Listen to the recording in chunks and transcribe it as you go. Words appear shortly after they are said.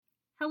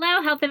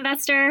Hello, Health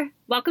Investor.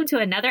 Welcome to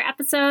another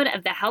episode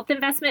of the Health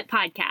Investment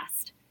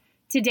Podcast.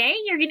 Today,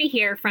 you're going to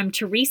hear from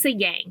Teresa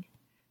Yang.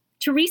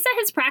 Teresa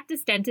has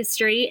practiced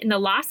dentistry in the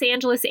Los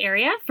Angeles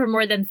area for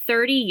more than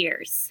 30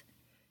 years.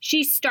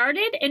 She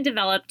started and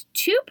developed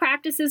 2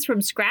 practices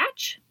from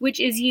scratch, which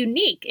is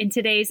unique in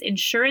today's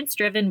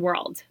insurance-driven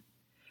world.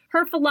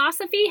 Her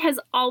philosophy has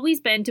always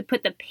been to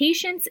put the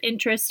patient's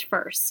interest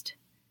first.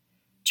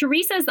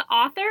 Teresa is the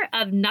author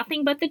of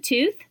Nothing But the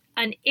Tooth,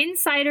 an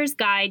insider's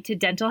guide to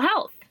dental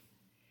health.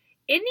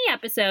 In the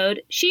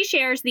episode, she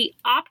shares the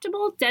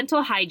optimal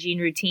dental hygiene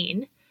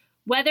routine,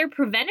 whether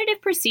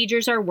preventative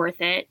procedures are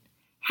worth it,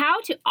 how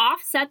to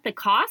offset the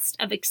cost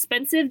of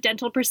expensive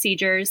dental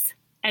procedures,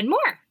 and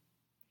more.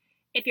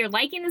 If you're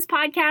liking this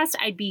podcast,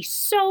 I'd be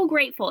so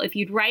grateful if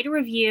you'd write a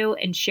review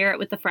and share it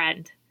with a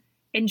friend.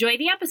 Enjoy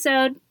the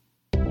episode.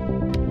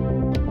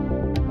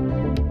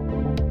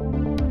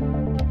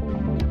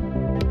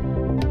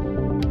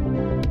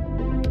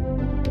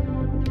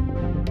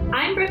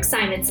 I'm Brooke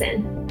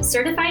Simonson,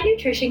 certified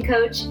nutrition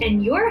coach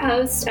and your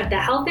host of the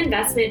Health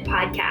Investment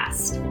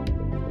Podcast.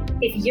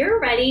 If you're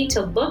ready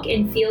to look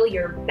and feel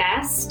your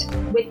best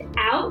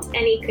without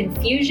any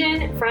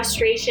confusion,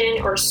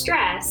 frustration, or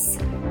stress,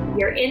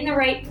 you're in the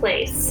right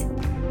place.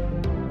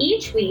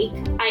 Each week,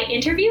 I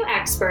interview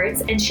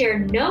experts and share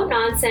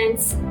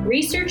no-nonsense,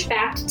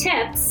 research-backed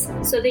tips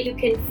so that you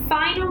can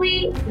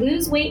finally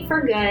lose weight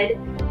for good,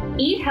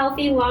 eat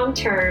healthy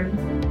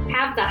long-term,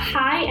 have the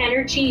high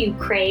energy you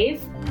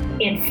crave,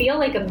 and feel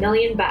like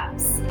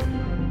 $1,000,000.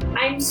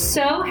 I'm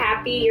so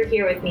happy you're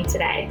here with me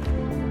today.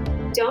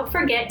 Don't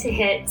forget to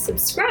hit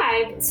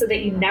subscribe so that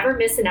you never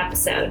miss an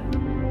episode.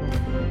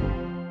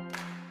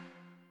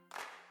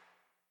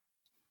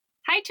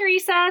 Hi,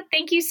 Teresa.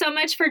 Thank you so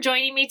much for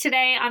joining me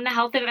today on the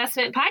Health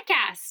Investment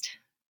Podcast.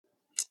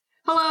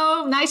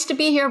 Hello. Nice to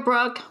be here,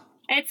 Brooke.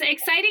 It's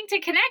exciting to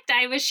connect.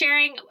 I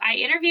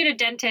interviewed a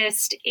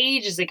dentist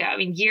years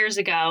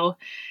ago,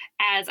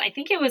 as I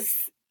think it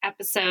was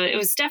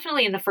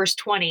definitely in the first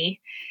 20,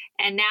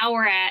 and now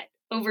we're at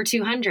over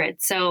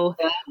 200. So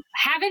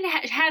haven't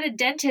had a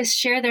dentist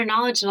share their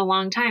knowledge in a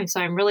long time.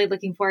 So I'm really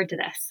looking forward to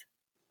this.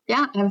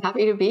 Yeah, I'm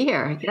happy to be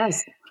here.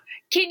 Yes.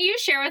 Can you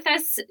share with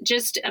us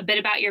just a bit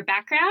about your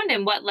background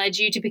and what led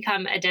you to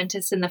become a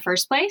dentist in the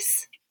first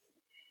place?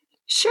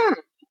 Sure.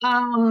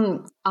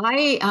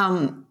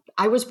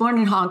 I was born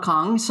in Hong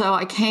Kong, so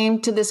I came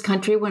to this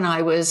country when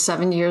I was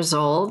 7 years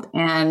old,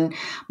 and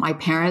my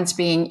parents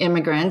being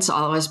immigrants,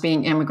 all of us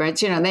being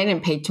immigrants, they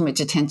didn't pay too much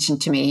attention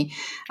to me.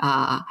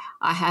 I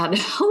had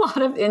a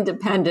lot of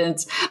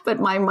independence, but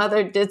my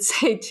mother did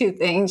say 2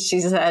 things.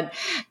 She said,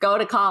 go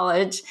to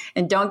college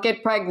and don't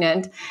get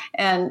pregnant.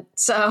 And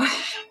so...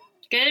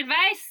 Good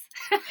advice.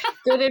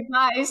 Good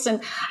advice.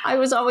 And I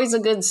was always a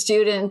good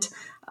student.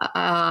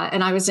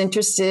 And I was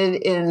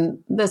interested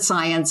in the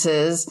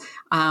sciences.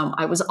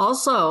 I was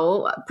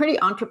also pretty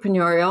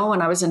entrepreneurial.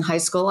 When I was in high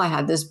school, I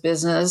had this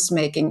business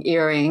making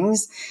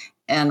earrings,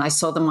 and I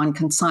sold them on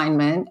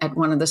consignment at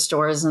one of the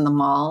stores in the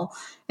mall.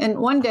 And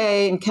one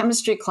day in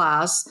chemistry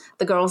class,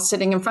 the girl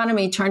sitting in front of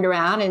me turned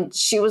around and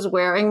she was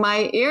wearing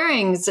my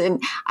earrings.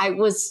 And I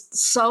was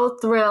so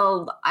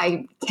thrilled.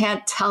 I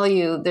can't tell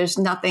you, there's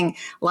nothing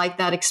like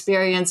that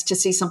experience to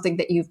see something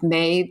that you've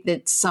made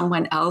that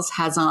someone else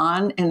has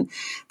on. And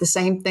the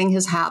same thing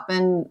has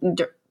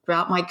happened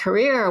throughout my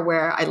career,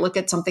 where I look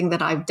at something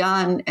that I've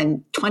done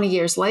and 20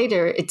 years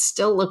later, it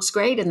still looks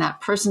great in that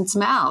person's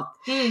mouth.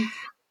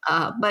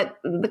 But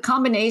the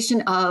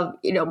combination of,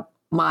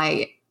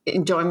 my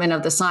enjoyment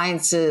of the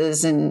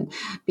sciences and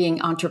being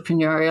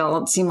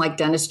entrepreneurial, it seemed like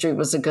dentistry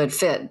was a good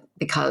fit,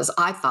 because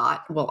I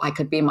thought, well, I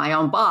could be my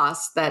own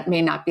boss. That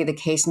may not be the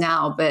case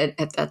now, but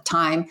at that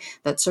time,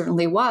 that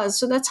certainly was.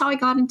 So that's how I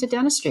got into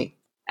dentistry.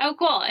 Oh,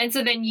 cool. And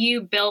so then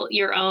you built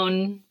your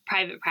own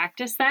private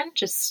practice then?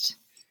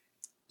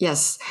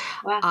 Yes.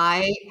 Wow.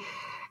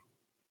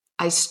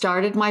 I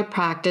started my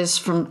practice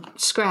from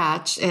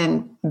scratch,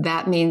 and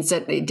that means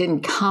that it didn't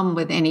come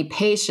with any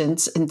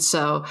patients. And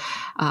so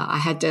I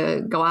had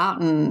to go out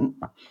and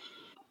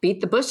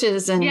beat the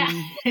bushes and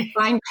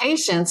find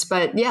patients.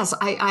 But yes,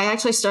 I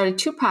actually started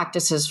 2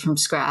 practices from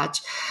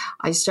scratch.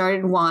 I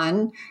started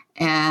one,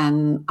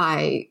 and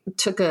I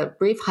took a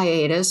brief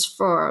hiatus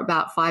for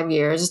about 5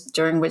 years,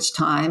 during which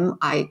time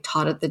I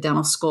taught at the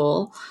dental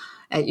school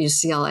at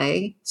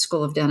UCLA,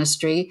 School of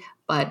Dentistry.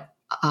 But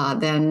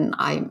then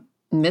I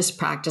missed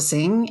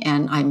practicing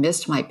and I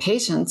missed my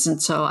patients.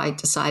 And so I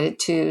decided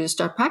to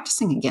start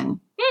practicing again.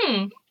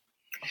 And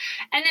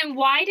then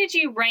why did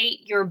you write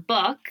your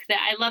book? That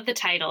I love the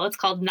title. It's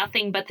called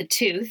Nothing But the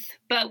Tooth.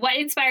 But what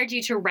inspired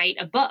you to write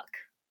a book?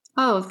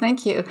 Oh,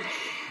 thank you.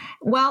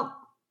 Well,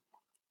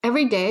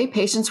 every day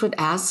patients would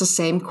ask the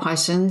same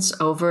questions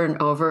over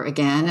and over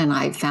again. And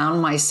I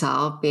found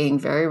myself being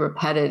very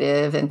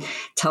repetitive and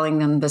telling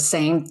them the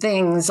same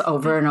things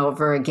over and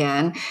over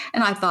again.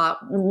 And I thought,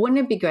 wouldn't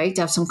it be great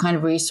to have some kind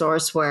of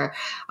resource where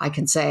I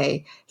can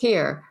say,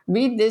 here,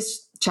 read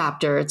this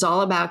chapter. It's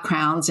all about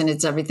crowns and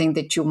it's everything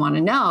that you want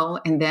to know.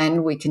 And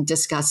then we can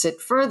discuss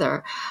it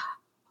further.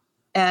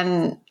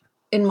 And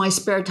in my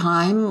spare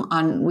time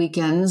on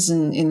weekends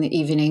and in the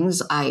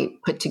evenings, I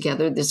put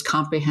together this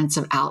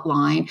comprehensive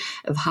outline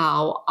of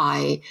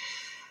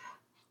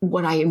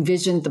what I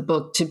envisioned the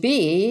book to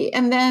be.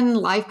 And then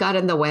life got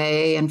in the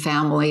way and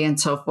family and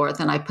so forth.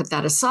 And I put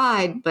that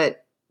aside.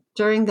 But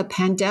during the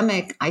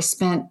pandemic, I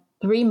spent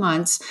 3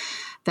 months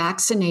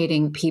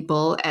vaccinating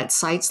people at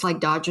sites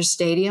like Dodger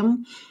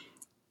Stadium.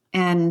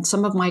 And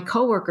some of my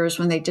coworkers,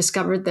 when they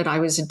discovered that I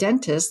was a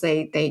dentist,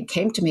 they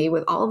came to me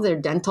with all of their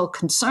dental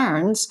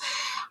concerns.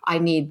 I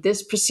need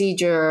this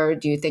procedure.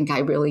 Do you think I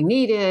really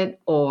need it?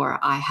 Or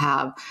I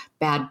have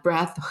bad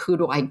breath. Who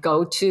do I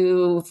go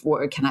to?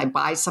 Can I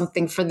buy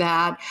something for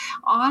that?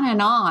 On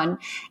and on.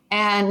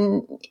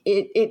 And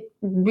it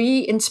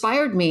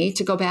re-inspired me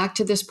to go back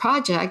to this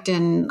project,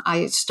 and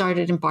I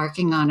started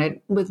embarking on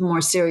it with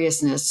more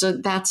seriousness. So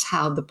that's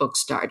how the book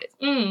started.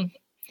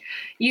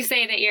 You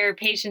say that your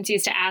patients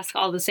used to ask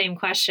all the same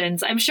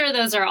questions. I'm sure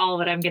those are all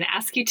what I'm going to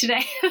ask you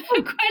today.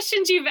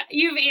 Questions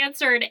you've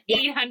answered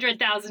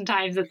 800,000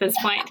 times at this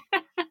point.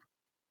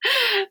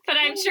 But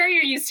I'm sure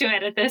you're used to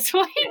it at this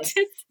point.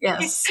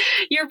 Yes.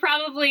 You're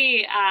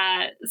probably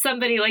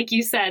somebody, like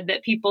you said,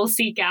 that people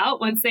seek out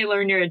once they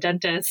learn you're a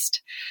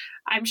dentist.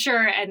 I'm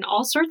sure in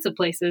all sorts of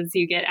places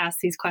you get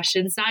asked these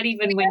questions, not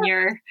even when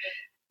you're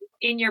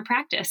in your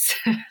practice.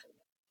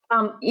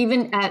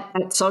 Even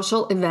at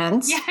social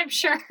events. Yeah, I'm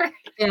sure.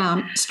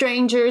 Yeah,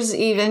 strangers,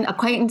 even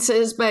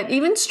acquaintances, but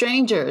even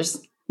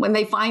strangers, when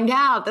they find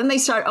out, then they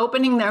start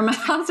opening their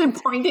mouths and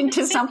pointing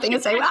to something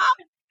and say, "Wow,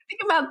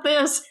 think about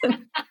this."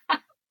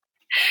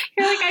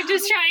 You're like, I'm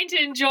just trying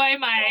to enjoy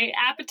my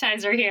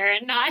appetizer here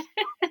and not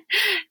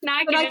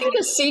But I think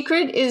the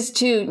secret is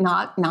to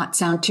not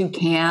sound too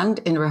canned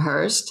and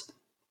rehearsed,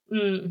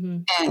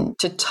 and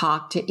to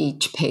talk to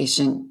each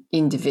patient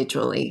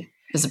individually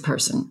as a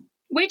person.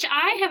 Which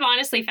I have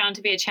honestly found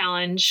to be a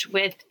challenge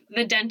with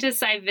the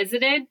dentists I've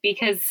visited,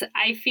 because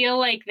I feel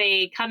like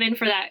they come in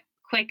for that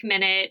quick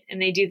minute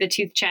and they do the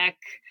tooth check.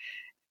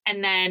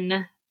 And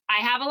then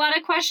I have a lot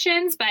of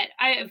questions, but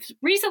I've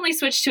recently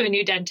switched to a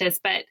new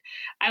dentist, but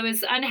I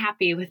was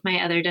unhappy with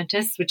my other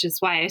dentist, which is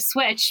why I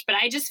switched. But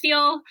I just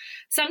feel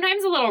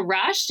sometimes a little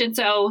rushed. And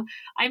so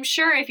I'm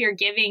sure if you're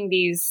giving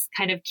these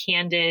kind of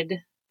candid,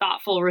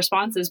 thoughtful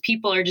responses,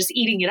 people are just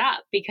eating it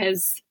up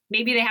because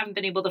maybe they haven't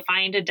been able to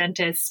find a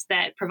dentist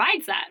that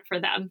provides that for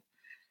them.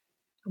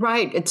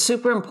 Right. It's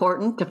super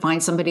important to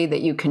find somebody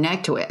that you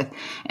connect with.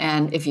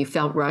 And if you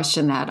felt rushed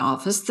in that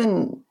office,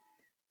 then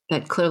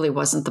that clearly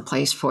wasn't the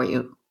place for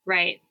you.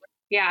 Right.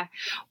 Yeah.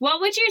 What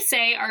would you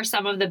say are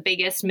some of the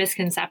biggest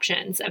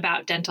misconceptions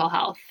about dental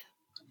health?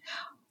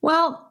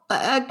 Well,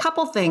 a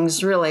couple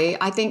things,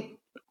 really. I think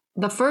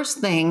the first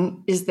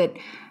thing is that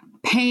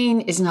pain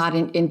is not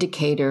an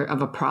indicator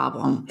of a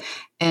problem.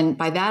 And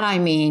by that, I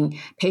mean,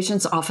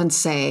 patients often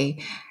say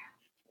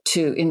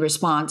in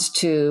response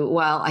to,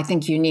 well, I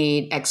think you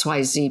need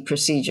XYZ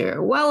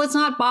procedure. Well, it's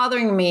not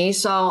bothering me,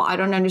 so I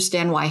don't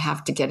understand why I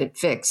have to get it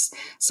fixed.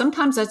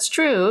 Sometimes that's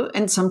true,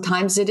 and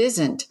sometimes it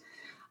isn't.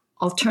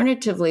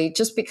 Alternatively,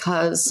 just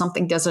because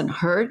something doesn't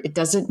hurt, it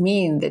doesn't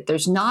mean that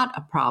there's not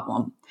a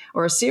problem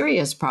or a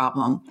serious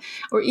problem,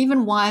 or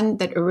even one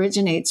that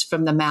originates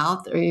from the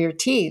mouth or your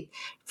teeth.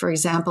 For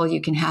example,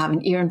 you can have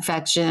an ear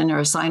infection or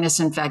a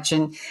sinus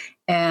infection,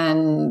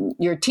 and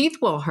your teeth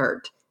will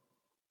hurt,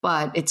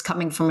 but it's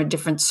coming from a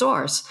different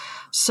source.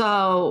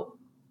 So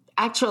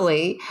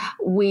actually,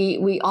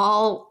 we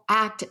all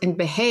act and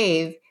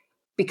behave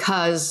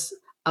because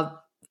of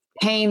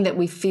pain that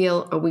we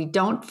feel or we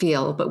don't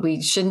feel, but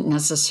we shouldn't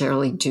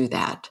necessarily do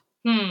that.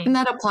 And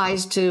that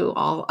applies to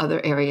all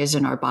other areas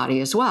in our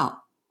body as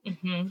well.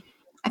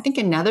 I think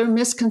another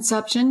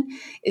misconception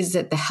is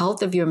that the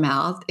health of your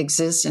mouth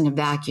exists in a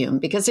vacuum,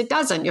 because it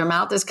doesn't. Your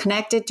mouth is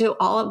connected to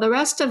all of the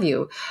rest of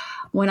you.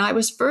 When I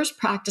was first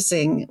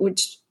practicing,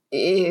 which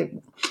it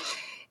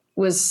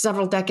was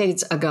several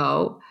decades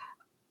ago,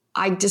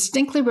 I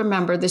distinctly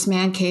remember this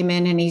man came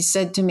in and he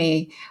said to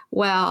me,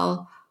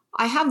 well,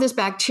 I have this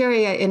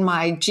bacteria in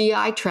my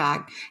GI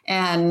tract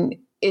and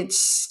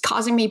it's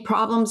causing me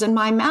problems in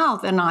my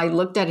mouth. And I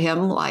looked at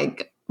him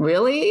like,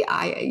 really?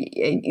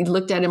 I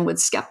looked at him with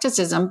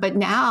skepticism. But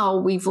now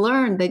we've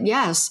learned that,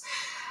 yes,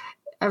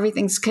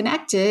 everything's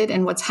connected,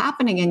 and what's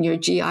happening in your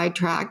GI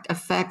tract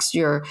affects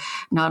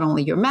not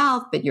only your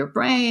mouth, but your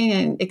brain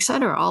and et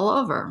cetera, all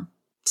over.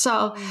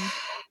 So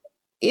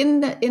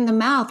in the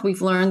mouth,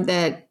 we've learned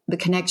that the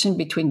connection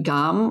between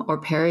gum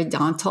or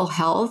periodontal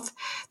health,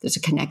 there's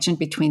a connection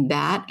between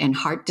that and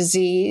heart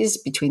disease,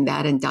 between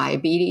that and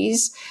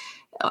diabetes.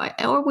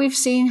 Or we've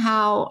seen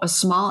how a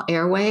small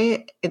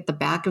airway at the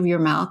back of your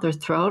mouth or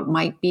throat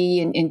might be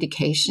an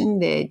indication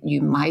that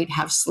you might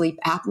have sleep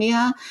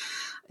apnea,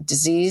 a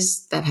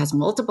disease that has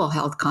multiple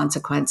health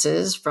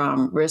consequences,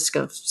 from risk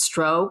of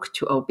stroke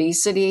to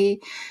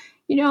obesity.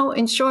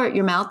 In short,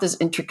 your mouth is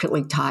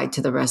intricately tied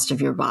to the rest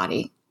of your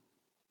body.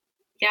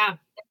 Yeah,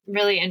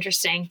 really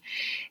interesting.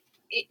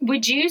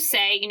 Would you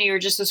say, you were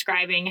just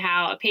describing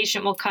how a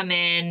patient will come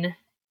in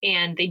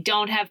and they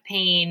don't have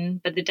pain,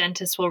 but the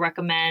dentist will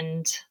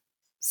recommend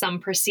some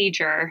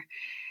procedure.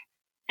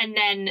 And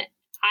then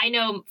I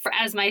know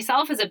as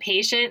myself as a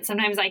patient,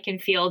 sometimes I can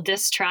feel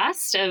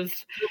distrust of,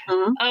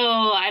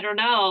 oh, I don't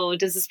know,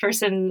 does this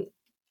person,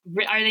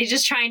 are they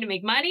just trying to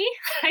make money?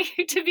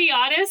 To be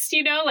honest,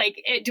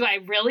 do I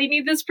really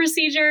need this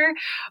procedure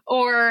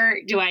or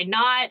do I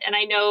not? And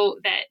I know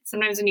that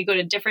sometimes when you go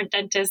to different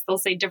dentists, they'll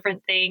say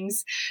different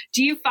things.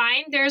 Do you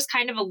find there's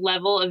kind of a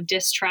level of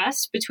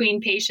distrust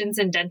between patients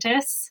and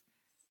dentists?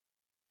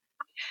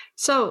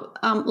 So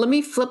let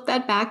me flip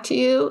that back to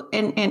you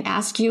and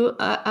ask you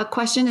a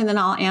question, and then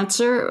I'll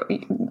answer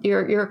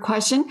your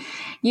question.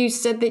 You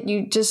said that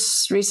you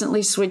just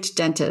recently switched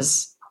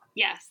dentists.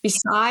 Yes.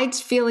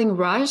 Besides feeling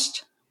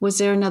rushed, was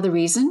there another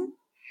reason?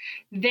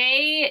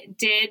 They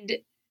did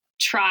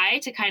try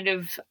to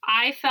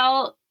I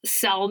felt,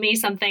 sell me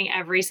something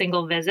every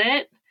single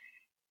visit,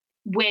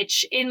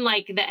 which in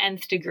like the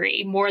nth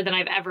degree, more than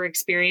I've ever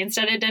experienced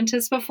at a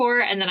dentist before.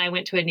 And then I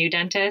went to a new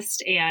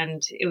dentist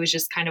and it was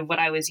just kind of what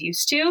I was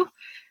used to.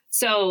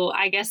 So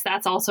I guess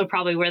that's also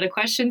probably where the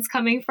question's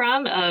coming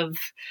from of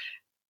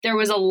there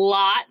was a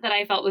lot that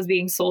I felt was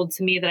being sold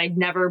to me that I'd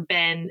never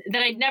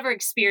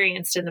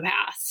experienced in the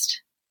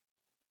past.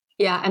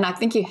 Yeah, and I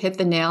think you hit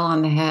the nail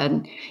on the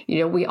head.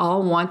 We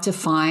all want to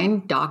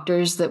find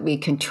doctors that we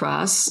can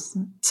trust,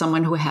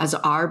 someone who has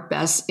our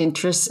best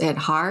interests at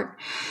heart.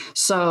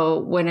 So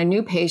when a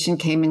new patient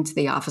came into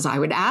the office, I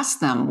would ask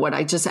them what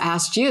I just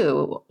asked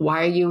you.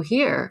 Why are you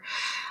here?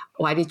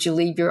 Why did you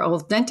leave your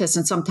old dentist?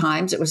 And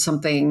sometimes it was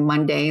something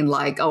mundane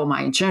like, oh,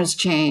 my insurance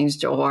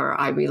changed, or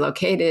I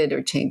relocated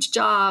or changed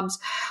jobs.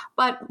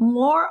 But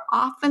more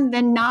often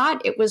than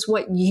not, it was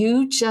what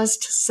you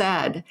just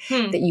said,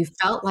 that you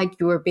felt like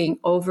you were being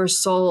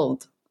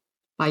oversold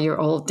by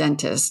your old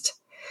dentist.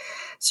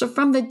 So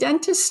from the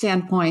dentist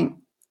standpoint,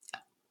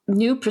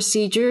 new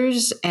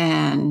procedures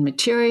and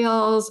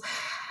materials,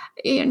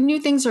 new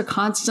things are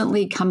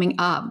constantly coming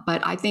up, but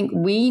I think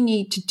we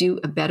need to do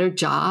a better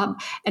job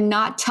and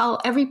not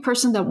tell every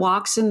person that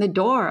walks in the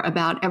door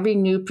about every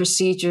new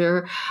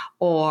procedure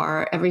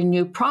or every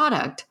new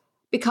product.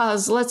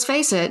 Because let's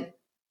face it,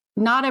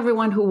 not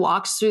everyone who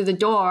walks through the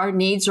door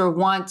needs or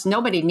wants,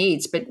 nobody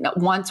needs, but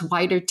wants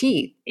whiter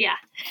teeth. Yeah.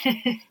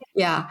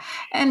 Yeah.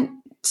 And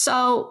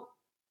so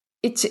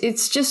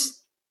it's just,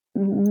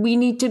 we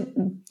need to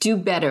do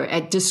better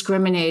at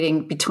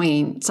discriminating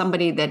between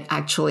somebody that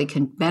actually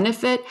can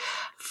benefit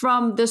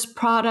from this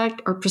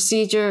product or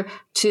procedure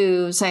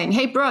to saying,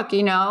 hey, Brooke,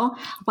 well,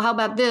 how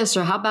about this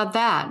or how about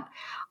that?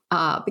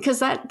 Because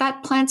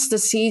that plants the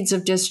seeds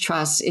of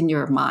distrust in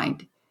your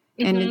mind.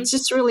 And it's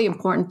just really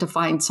important to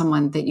find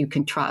someone that you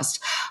can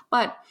trust.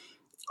 But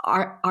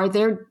are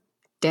there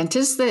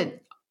dentists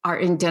that are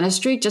in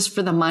dentistry just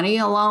for the money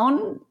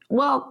alone?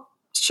 Well,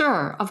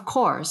 sure, of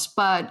course.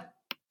 But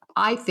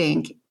I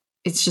think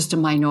it's just a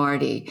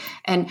minority,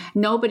 and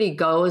nobody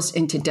goes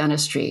into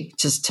dentistry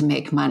just to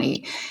make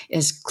money.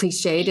 As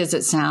cliched as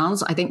it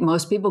sounds, I think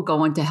most people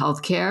go into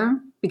healthcare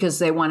because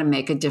they want to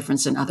make a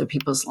difference in other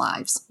people's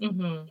lives.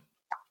 Mm-hmm.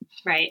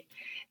 Right.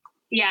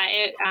 Yeah.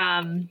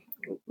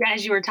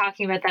 As you were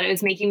talking about that, it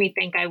was making me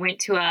think I went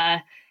to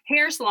a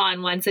hair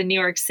salon once in New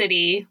York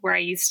City where I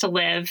used to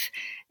live,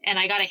 and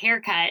I got a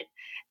haircut.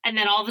 And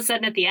then all of a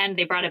sudden at the end,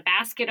 they brought a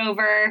basket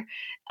over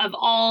of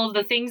all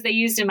the things they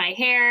used in my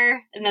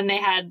hair. And then they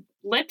had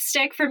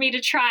lipstick for me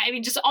to try. I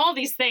mean, just all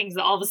these things,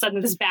 all of a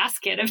sudden this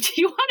basket of, do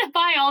you want to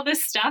buy all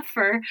this stuff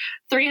for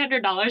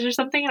 $300 or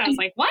something? And I was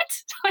like, what?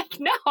 Like,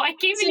 no, I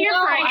came in here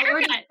for a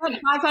haircut.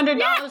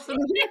 $500 for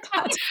the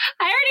haircut.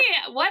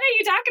 What are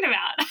you talking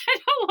about? I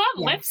don't want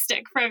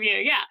lipstick from you.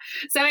 Yeah.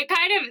 So it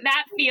kind of,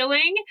 that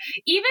feeling,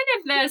 even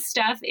if the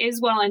stuff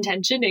is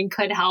well-intentioned and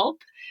could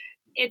help,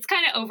 it's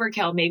kind of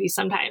overkill maybe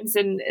sometimes.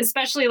 And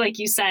especially like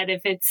you said,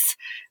 if it's,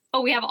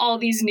 oh, we have all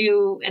these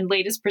new and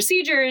latest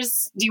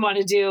procedures, do you want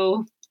to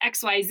do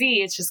XYZ?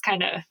 It's just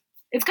kind of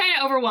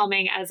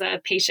overwhelming as a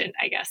patient,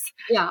 I guess.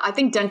 Yeah, I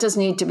think dentists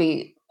need to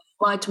be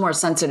much more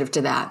sensitive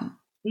to that.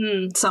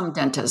 Some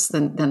dentists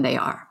than they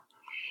are.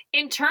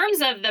 In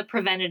terms of the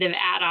preventative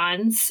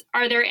add-ons,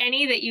 are there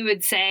any that you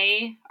would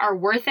say are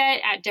worth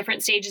it at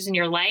different stages in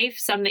your life?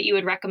 Some that you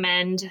would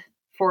recommend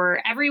for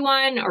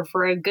everyone or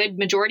for a good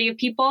majority of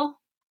people?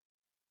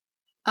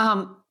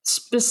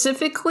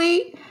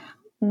 Specifically,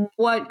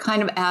 what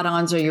kind of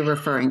add-ons are you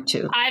referring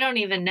to? I don't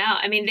even know.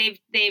 I mean,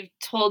 they've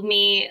told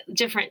me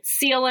different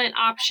sealant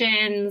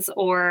options,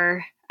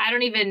 or I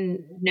don't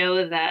even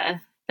know the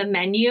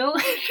menu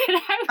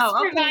that I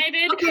was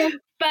provided. Okay.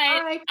 But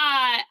right.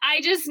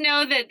 I just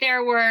know that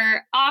there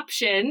were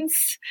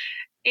options,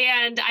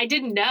 and I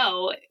didn't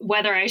know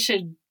whether I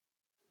should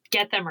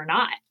get them or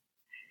not.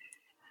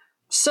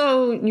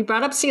 So you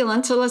brought up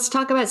sealants. So let's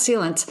talk about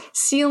sealants.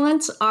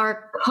 Sealants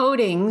are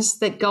coatings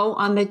that go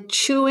on the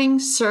chewing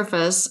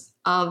surface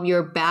of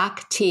your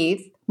back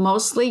teeth,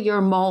 mostly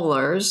your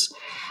molars,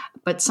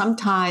 but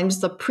sometimes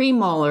the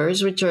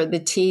premolars, which are the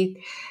teeth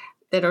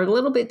that are a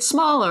little bit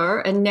smaller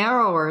and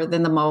narrower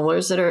than the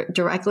molars that are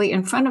directly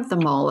in front of the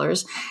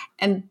molars.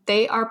 And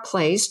they are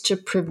placed to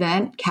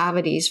prevent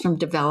cavities from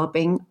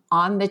developing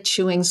on the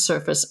chewing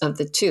surface of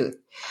the tooth.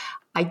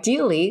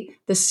 Ideally,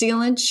 the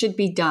sealant should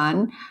be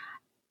done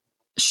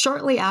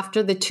shortly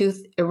after the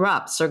tooth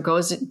erupts or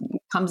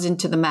comes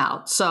into the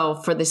mouth. So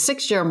for the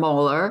 6-year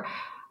molar,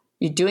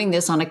 you're doing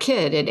this on a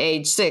kid at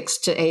age 6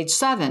 to age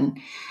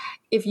 7.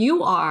 If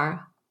you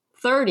are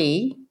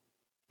 30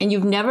 and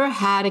you've never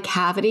had a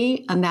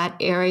cavity on that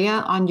area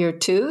on your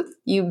tooth,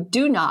 you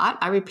do not,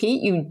 I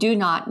repeat, you do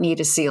not need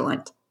a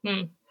sealant.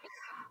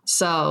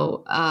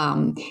 So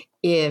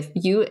if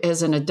you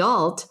as an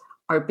adult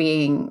are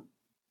being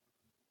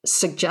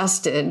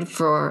suggested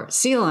for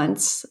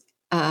sealants,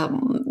 I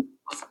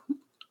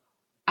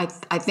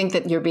think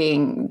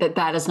that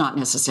that is not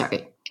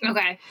necessary.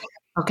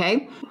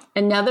 Okay.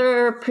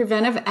 Another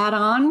preventive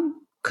add-on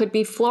could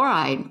be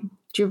fluoride.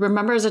 Do you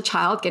remember as a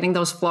child getting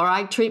those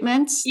fluoride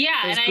treatments? Yeah.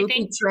 Those and I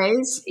think,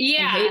 trays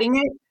and hating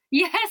it?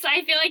 Yes,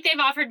 I feel like they've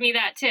offered me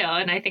that too.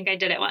 And I think I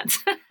did it once.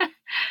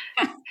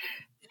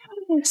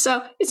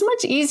 So it's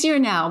much easier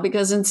now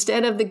because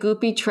instead of the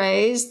goopy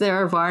trays, there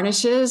are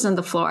varnishes and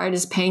the fluoride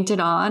is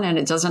painted on and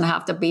it doesn't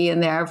have to be in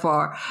there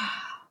for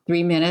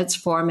 3 minutes,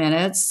 4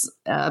 minutes,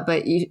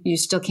 but you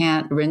still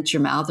can't rinse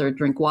your mouth or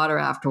drink water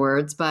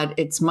afterwards, but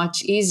it's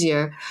much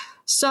easier.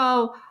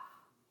 So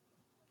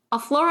a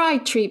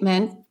fluoride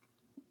treatment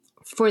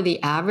for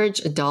the average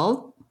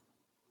adult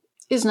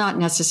is not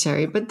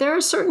necessary, but there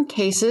are certain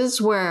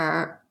cases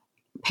where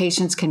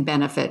patients can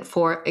benefit.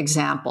 For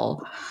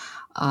example,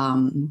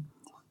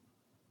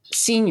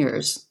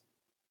 seniors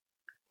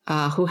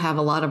who have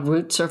a lot of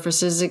root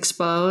surfaces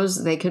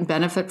exposed, they can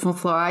benefit from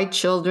fluoride.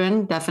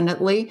 Children,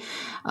 definitely.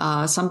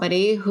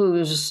 Somebody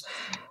who's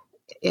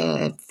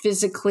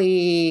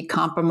physically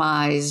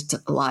compromised,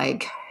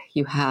 like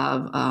you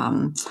have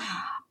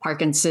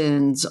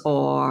Parkinson's,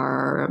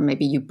 or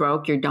maybe you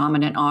broke your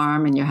dominant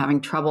arm and you're having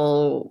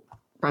trouble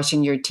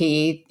brushing your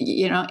teeth,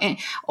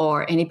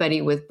 or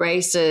anybody with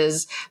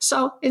braces.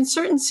 So in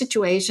certain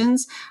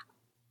situations,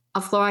 a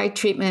fluoride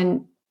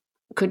treatment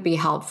could be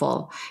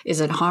helpful.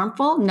 Is it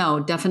harmful? No,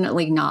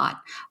 definitely not.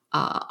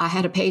 I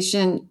had a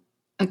patient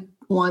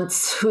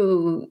once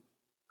who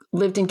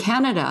lived in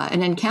Canada,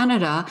 and in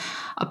Canada,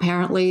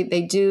 apparently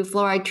they do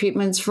fluoride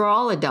treatments for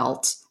all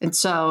adults. And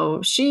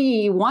so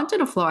she wanted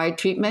a fluoride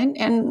treatment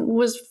and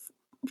was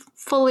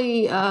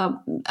fully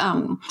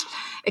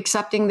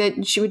accepting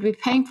that she would be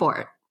paying for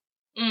it.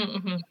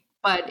 Mm-hmm.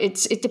 But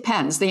it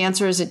depends. The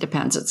answer is it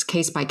depends. It's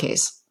case by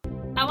case.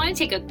 I want to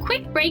take a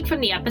quick break from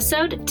the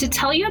episode to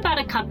tell you about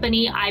a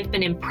company I've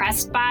been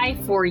impressed by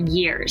for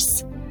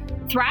years.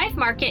 Thrive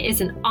Market is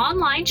an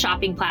online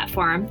shopping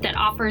platform that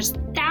offers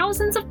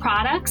thousands of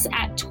products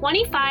at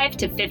 25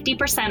 to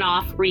 50%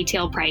 off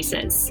retail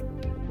prices.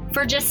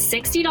 For just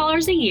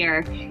 $60 a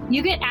year,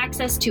 you get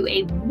access to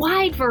a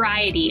wide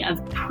variety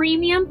of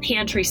premium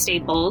pantry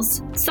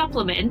staples,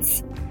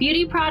 supplements,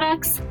 beauty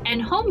products,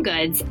 and home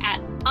goods at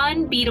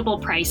unbeatable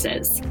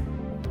prices.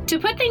 To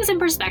put things in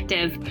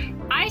perspective,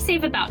 I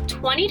save about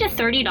 $20 to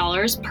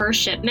 $30 per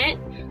shipment,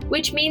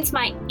 which means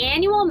my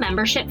annual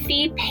membership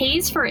fee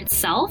pays for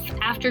itself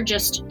after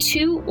just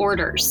 2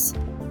 orders.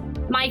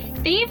 My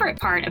favorite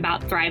part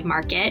about Thrive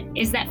Market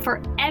is that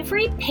for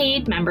every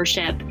paid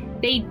membership,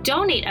 they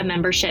donate a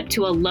membership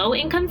to a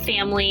low-income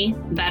family,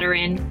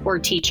 veteran, or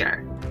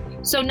teacher.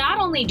 So not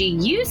only do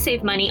you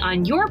save money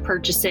on your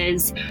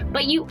purchases,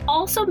 but you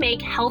also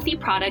make healthy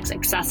products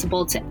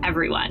accessible to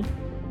everyone.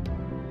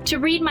 To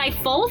read my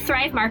full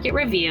Thrive Market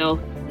review,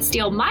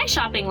 steal my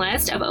shopping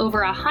list of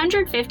over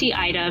 150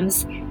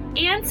 items,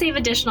 and save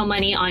additional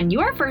money on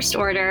your first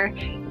order,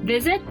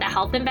 visit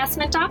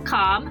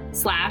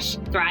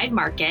thehealthinvestment.com/Thrive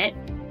Market,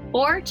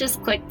 or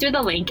just click through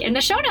the link in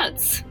the show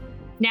notes.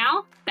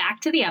 Now,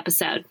 back to the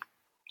episode.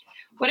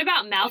 What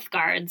about mouth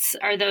guards?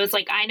 Are those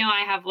I know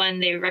I have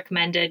one they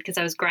recommended because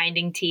I was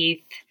grinding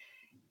teeth.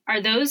 Are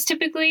those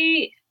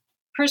typically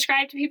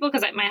prescribed to people?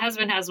 Because my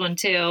husband has one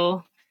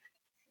too,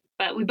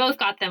 but we both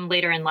got them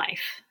later in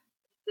life.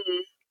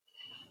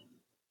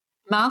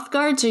 Mouth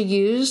guards are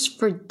used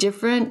for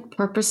different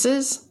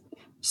purposes.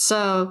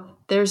 So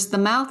there's the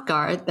mouth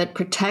guard that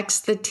protects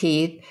the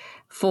teeth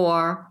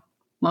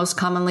most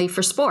commonly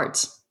for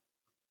sports.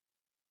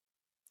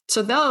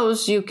 So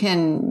those you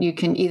can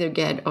either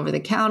get over the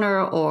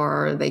counter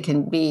or they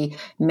can be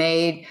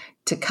made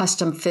to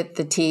custom fit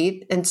the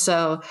teeth. And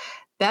so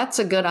that's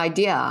a good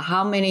idea.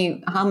 How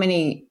many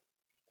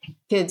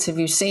kids have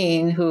you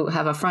seen who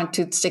have a front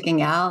tooth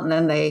sticking out and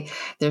then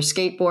they're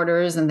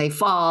skateboarders and they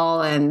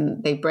fall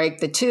and they break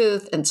the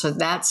tooth? And so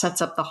that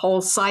sets up the whole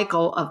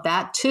cycle of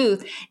that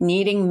tooth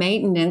needing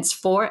maintenance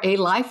for a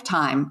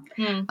lifetime.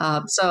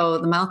 So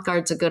the mouth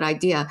guard's a good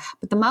idea.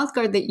 But the mouth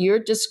guard that you're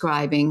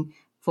describing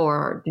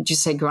for, did you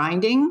say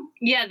grinding?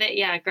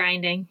 Yeah,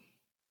 grinding.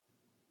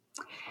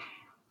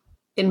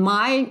 In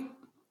my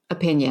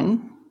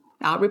opinion,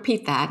 I'll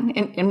repeat that.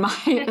 In my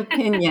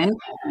opinion,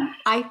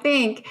 I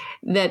think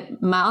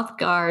that mouth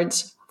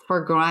guards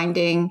for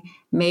grinding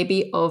may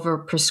be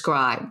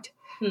overprescribed.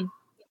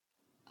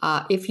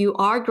 If you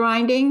are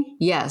grinding,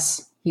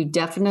 yes, you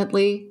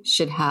definitely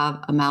should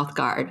have a mouth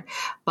guard.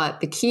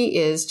 But the key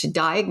is to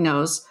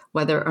diagnose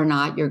whether or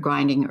not you're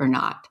grinding or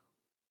not.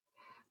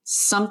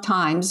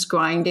 sometimes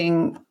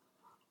grinding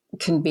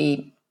can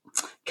be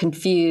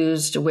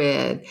confused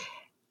with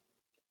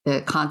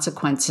the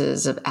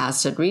consequences of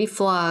acid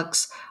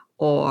reflux,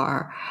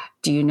 or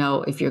do you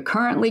know if you're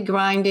currently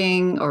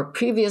grinding or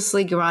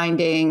previously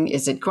grinding?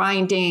 Is it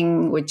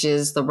grinding, which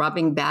is the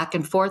rubbing back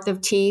and forth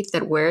of teeth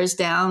that wears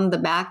down the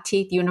back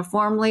teeth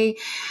uniformly?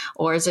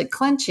 Or is it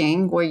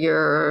clenching where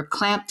you're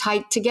clamped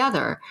tight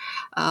together?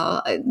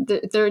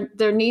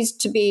 There needs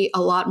to be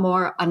a lot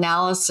more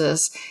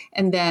analysis.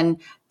 And then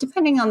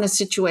depending on the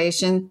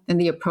situation, then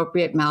the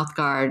appropriate mouth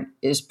guard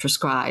is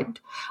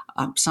prescribed.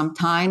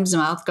 Sometimes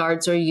mouth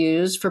guards are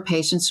used for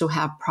patients who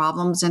have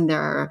problems in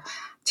their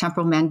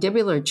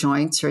temporomandibular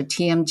joints, or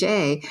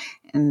TMJ,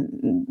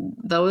 and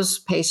those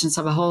patients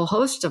have a whole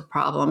host of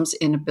problems: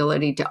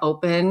 inability to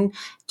open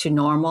to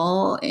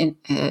normal,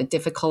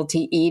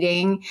 difficulty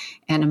eating,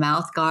 and a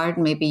mouth guard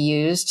may be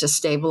used to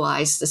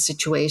stabilize the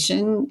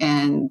situation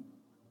and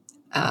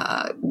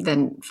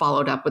then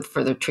followed up with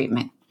further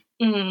treatment.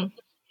 Mm-hmm.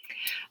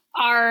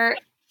 Are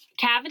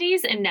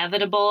cavities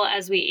inevitable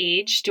as we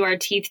age? Do our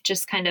teeth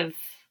just kind of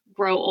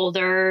grow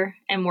older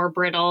and more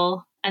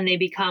brittle and they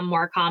become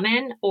more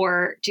common?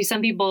 Or do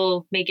some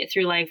people make it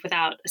through life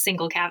without a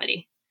single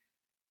cavity?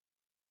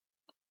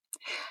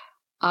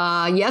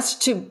 Yes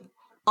to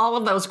all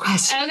of those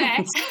questions.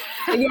 Okay.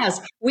 Yes,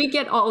 we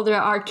get older,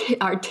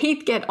 our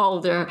teeth get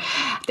older.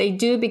 They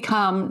do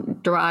become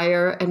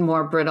drier and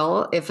more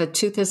brittle. If a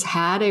tooth has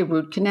had a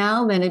root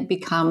canal, then it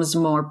becomes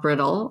more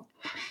brittle.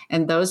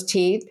 And those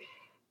teeth,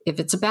 if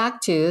it's a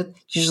back tooth,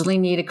 usually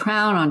need a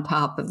crown on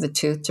top of the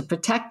tooth to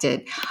protect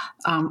it.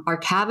 Are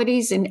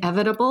cavities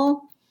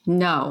inevitable?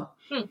 No.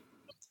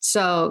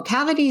 So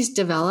cavities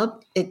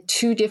develop at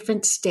two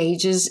different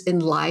stages in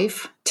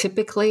life.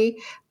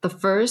 Typically, the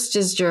first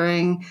is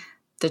during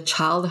the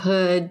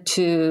childhood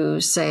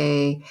to,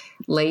 say,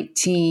 late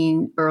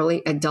teen,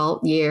 early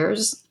adult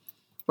years,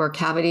 where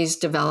cavities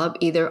develop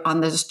either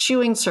on those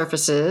chewing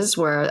surfaces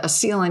where a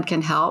sealant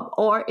can help,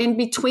 or in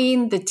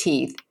between the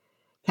teeth,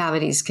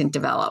 cavities can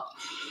develop.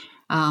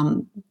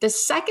 The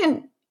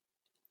second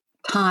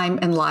time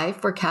in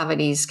life where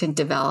cavities can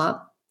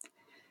develop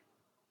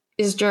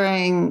is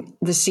during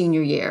the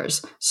senior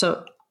years.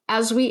 So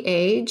as we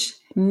age,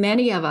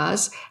 many of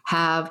us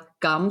have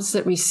gums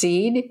that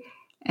recede.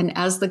 And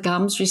as the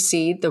gums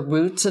recede, the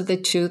roots of the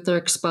tooth are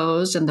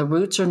exposed and the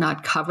roots are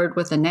not covered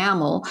with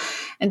enamel.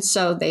 And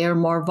so they are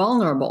more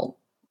vulnerable.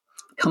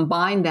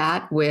 Combine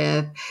that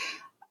with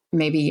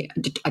maybe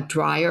a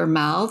drier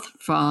mouth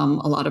from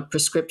a lot of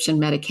prescription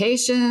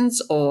medications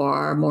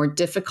or more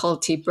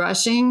difficulty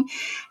brushing,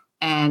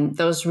 and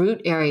those root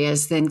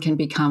areas then can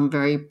become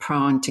very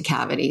prone to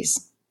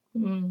cavities.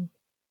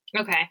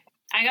 Okay.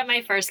 I got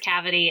my first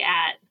cavity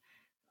at,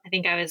 I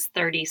think I was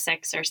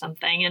 36 or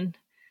something, and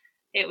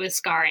it was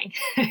scarring.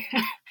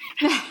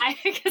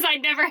 Because I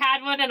never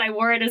had one and I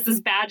wore it as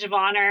this badge of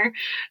honor.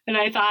 And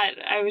I thought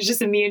I was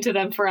just immune to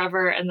them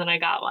forever. And then I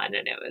got one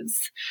and it was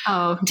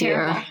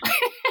terrible.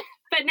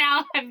 But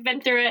now I've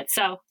been through it,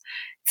 so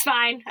it's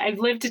fine. I've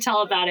lived to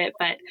tell about it.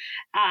 But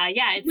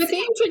yeah. With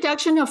the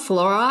introduction of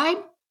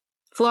fluoride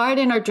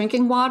in our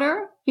drinking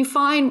water, you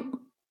find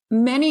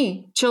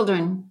many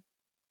children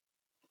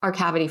are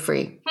cavity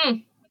free.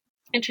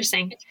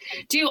 Interesting.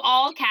 Do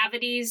all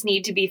cavities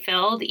need to be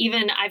filled?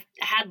 Even I've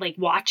had like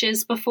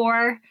watches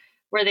before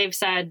where they've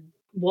said,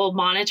 we'll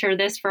monitor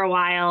this for a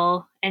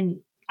while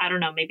and I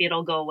don't know, maybe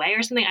it'll go away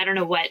or something. I don't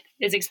know what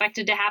is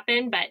expected to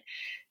happen, but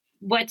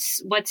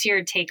what's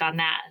your take on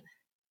that?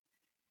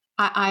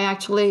 I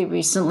actually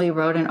recently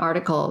wrote an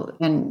article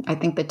and I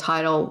think the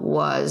title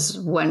was,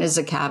 "When is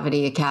a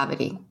cavity a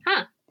cavity?"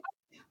 Huh.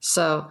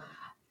 So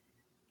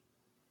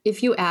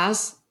if you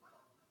ask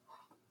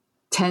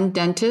 10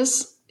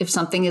 dentists if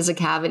something is a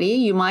cavity,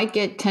 you might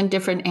get 10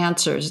 different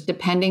answers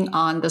depending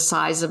on the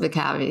size of the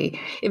cavity.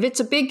 If it's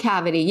a big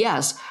cavity,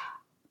 yes,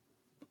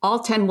 all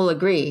 10 will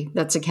agree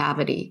that's a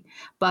cavity.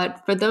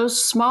 But for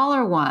those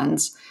smaller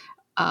ones,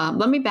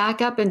 let me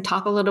back up and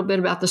talk a little bit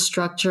about the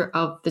structure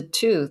of the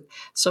tooth.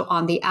 So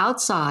on the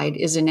outside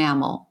is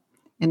enamel.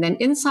 And then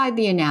inside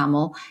the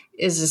enamel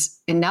is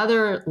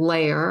another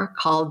layer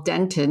called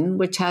dentin,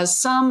 which has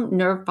some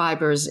nerve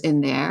fibers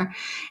in there.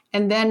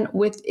 And then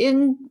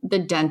within the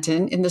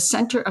dentin, in the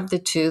center of the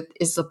tooth,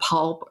 is the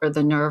pulp or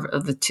the nerve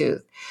of the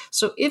tooth.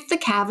 So if the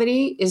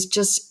cavity is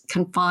just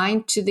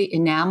confined to the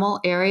enamel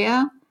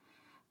area,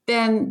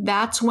 then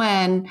that's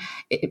when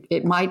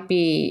it might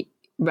be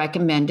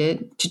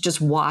recommended to just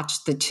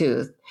watch the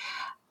tooth.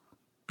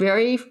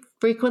 Very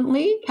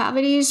frequently,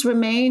 cavities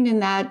remain in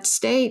that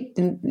state,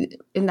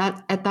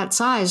 at that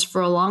size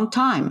for a long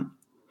time.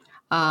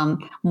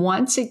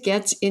 Once it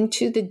gets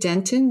into the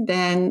dentin,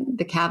 then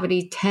the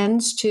cavity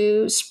tends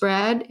to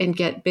spread and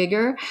get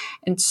bigger.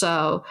 And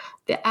so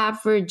the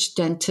average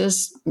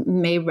dentist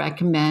may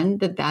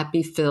recommend that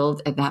be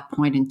filled at that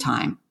point in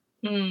time.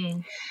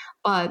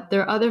 But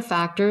there are other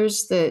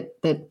factors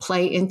that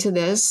play into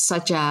this,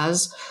 such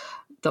as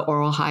the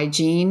oral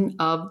hygiene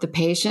of the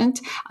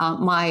patient.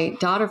 My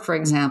daughter, for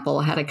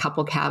example, had a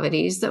couple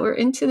cavities that were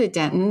into the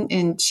dentin,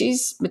 and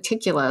she's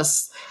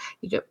meticulous,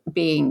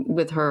 being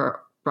with her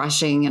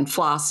brushing and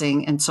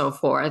flossing and so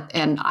forth.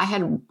 And I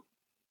had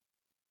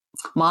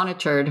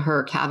monitored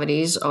her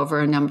cavities over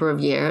a number of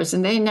years,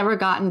 and they had never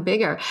gotten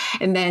bigger.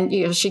 And then,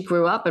 she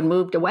grew up and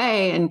moved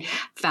away and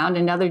found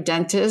another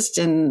dentist,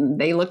 and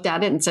they looked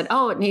at it and said,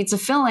 "Oh, it needs a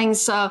filling."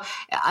 So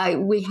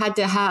we had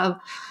to have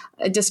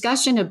a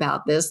discussion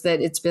about this,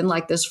 that it's been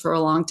like this for a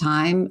long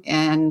time,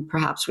 and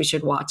perhaps we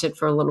should watch it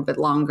for a little bit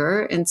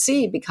longer and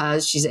see,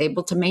 because she's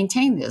able to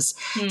maintain this.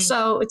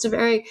 So it's a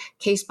very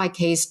case by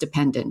case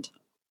dependent.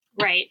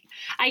 Right.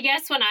 I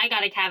guess when I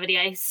got a cavity,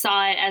 I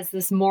saw it as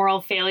this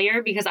moral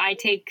failure, because I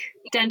take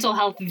dental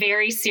health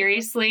very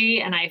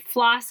seriously, and I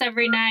floss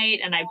every night,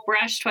 and I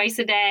brush twice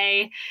a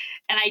day,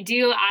 and I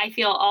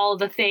feel all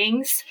the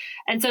things.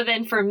 And so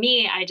then for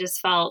me, I just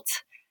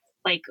felt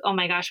like, oh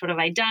my gosh, what have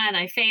I done?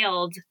 I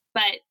failed.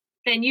 But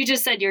then you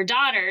just said your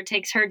daughter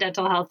takes her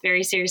dental health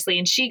very seriously,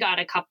 and she got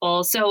a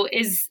couple. So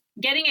is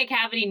getting a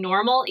cavity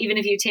normal, even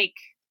if you take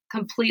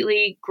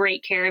completely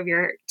great care of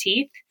your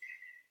teeth?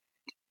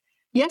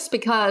 Yes,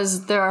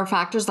 because there are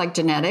factors like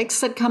genetics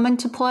that come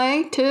into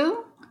play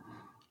too.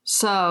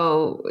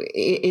 So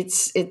it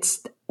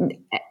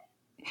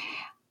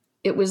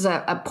was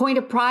a point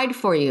of pride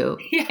for you,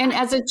 and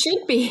as it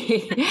should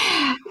be,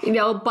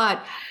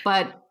 but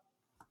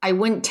I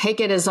wouldn't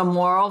take it as a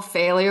moral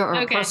failure or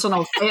a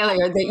personal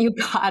failure that you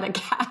got a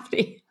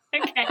cavity.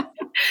 Okay,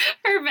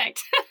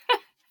 perfect.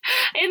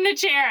 In the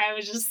chair, I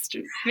was just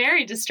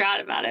very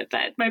distraught about it,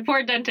 but my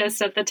poor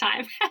dentist at the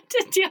time had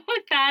to deal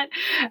with that.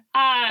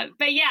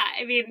 But yeah,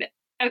 I mean,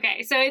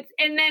 okay. So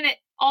and then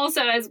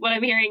also, as what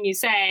I'm hearing you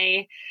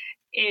say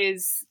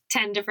is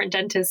 10 different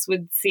dentists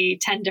would see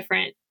 10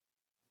 different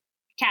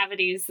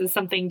cavities as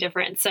something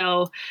different.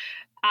 So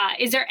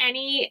is there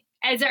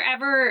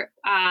ever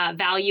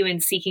value in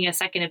seeking a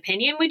second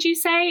opinion, would you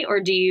say? Or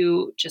do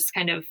you just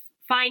kind of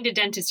find a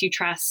dentist you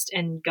trust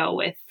and go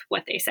with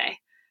what they say?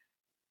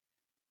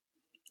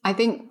 I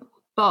think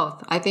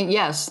both. I think,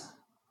 yes,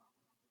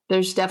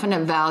 there's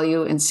definite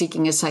value in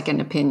seeking a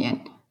second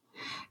opinion,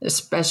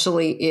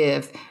 especially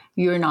if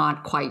you're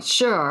not quite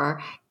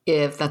sure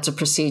if that's a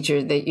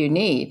procedure that you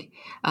need.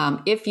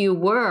 If you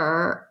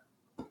were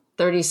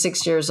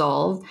 36 years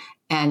old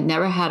and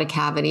never had a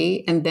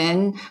cavity, and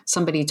then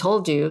somebody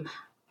told you,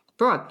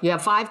 "Brooke, you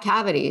have 5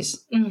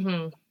 cavities,"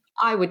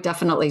 I would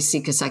definitely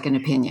seek a second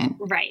opinion.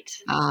 Right.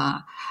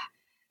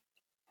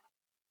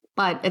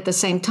 But at the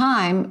same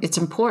time, it's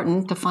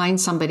important to find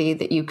somebody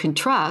that you can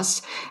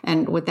trust.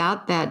 And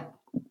without that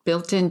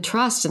built-in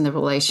trust in the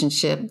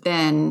relationship,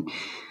 then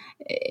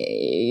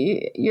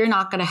you're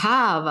not going to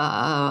have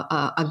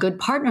a good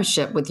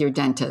partnership with your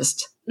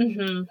dentist.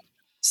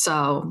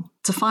 So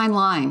it's a fine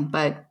line.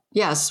 But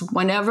yes,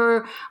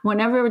 whenever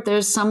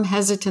there's some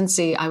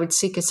hesitancy, I would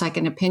seek a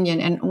second opinion.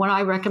 And what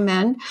I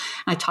recommend,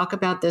 I talk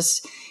about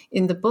this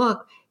in the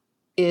book,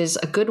 is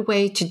a good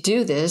way to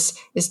do this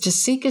is to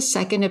seek a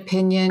second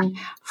opinion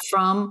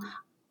from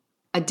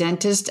a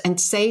dentist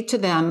and say to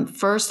them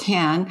first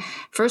thing,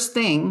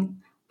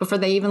 before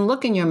they even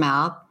look in your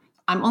mouth,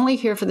 "I'm only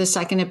here for the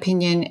second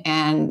opinion,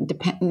 and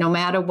no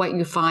matter what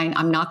you find,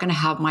 I'm not going to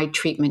have my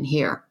treatment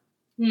here."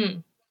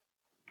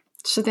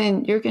 So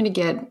then you're going to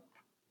get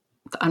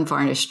the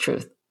unvarnished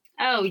truth.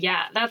 Oh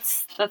yeah,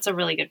 that's a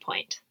really good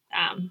point.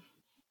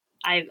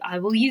 I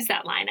will use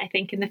that line, I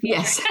think, in the future.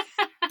 Yes.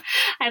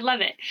 I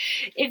love it.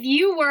 If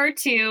you were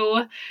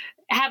to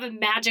have a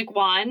magic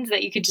wand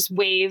that you could just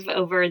wave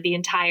over the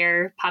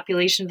entire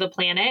population of the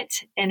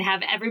planet and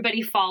have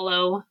everybody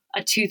follow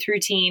a tooth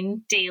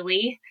routine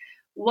daily,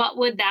 what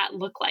would that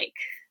look like?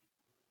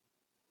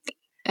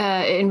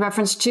 In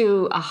reference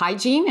to a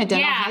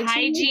dental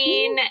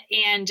hygiene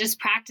and just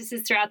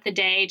practices throughout the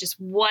day. Just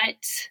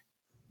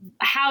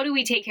how do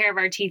we take care of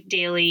our teeth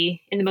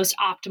daily in the most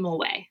optimal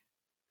way?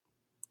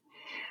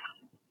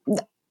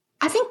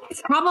 I think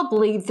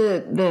probably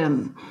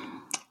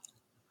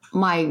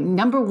my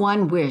number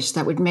one wish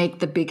that would make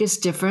the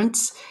biggest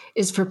difference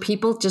is for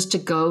people just to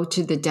go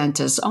to the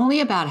dentist.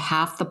 Only about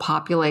half the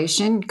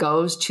population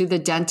goes to the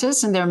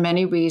dentist, and there are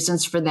many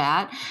reasons for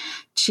that.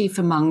 Chief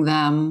among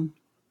them,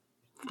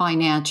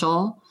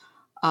 financial,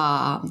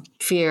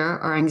 fear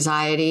or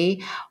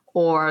anxiety,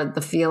 or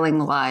the feeling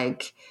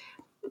like,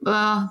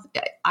 well,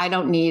 I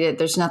don't need it.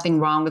 There's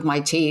nothing wrong with my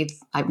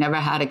teeth. I've never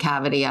had a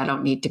cavity. I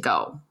don't need to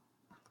go.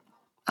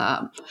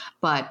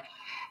 But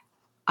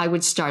I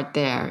would start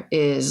there.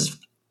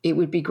 It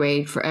would be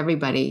great for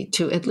everybody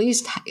to at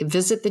least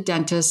visit the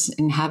dentist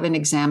and have an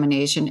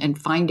examination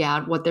and find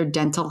out what their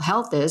dental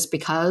health is,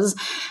 because,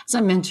 as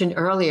I mentioned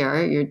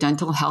earlier, your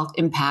dental health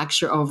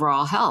impacts your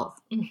overall health.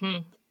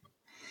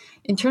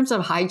 In terms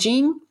of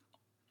hygiene,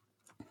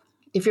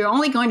 if you're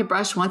only going to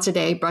brush once a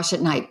day, brush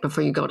at night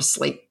before you go to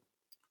sleep.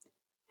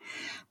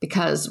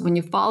 Because when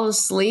you fall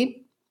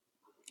asleep,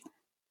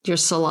 your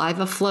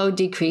saliva flow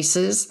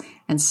decreases,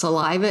 and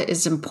saliva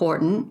is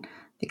important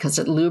because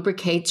it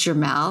lubricates your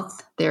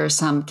mouth. There are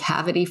some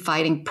cavity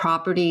fighting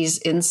properties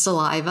in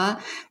saliva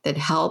that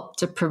help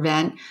to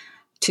prevent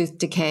tooth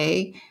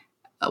decay.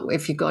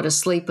 If you go to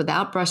sleep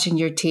without brushing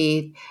your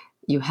teeth,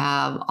 you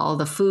have all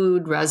the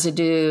food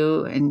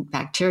residue and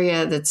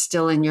bacteria that's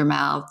still in your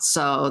mouth.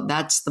 So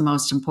that's the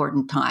most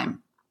important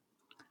time.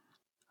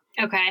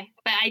 Okay.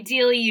 But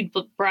ideally, you'd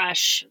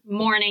brush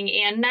morning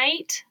and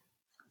night?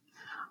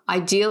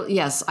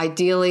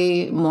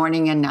 Ideally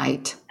morning and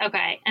night.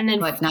 Okay. And then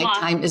but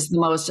nighttime is the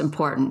most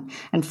important.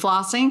 And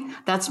flossing,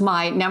 that's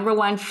my number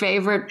one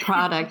favorite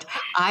product.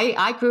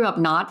 I grew up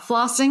not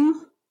flossing.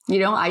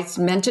 I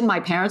mentioned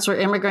my parents were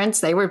immigrants.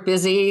 They were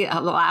busy.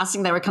 The last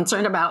thing they were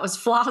concerned about was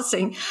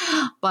flossing.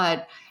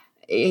 But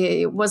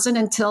it wasn't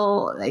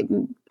until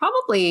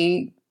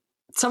probably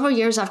several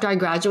years after I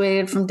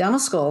graduated from dental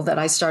school that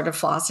I started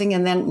flossing.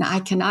 And then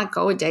I cannot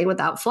go a day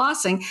without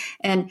flossing.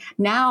 And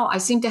now I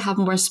seem to have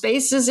more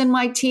spaces in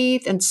my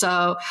teeth. And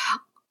so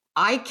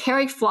I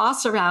carry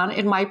floss around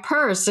in my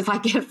purse. If I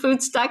get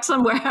food stuck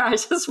somewhere, I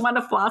just want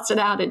to floss it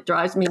out. It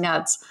drives me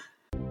nuts.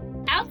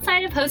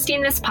 Outside of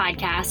hosting this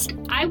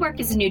podcast, I work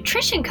as a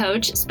nutrition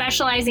coach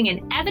specializing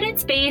in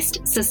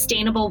evidence-based,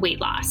 sustainable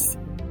weight loss.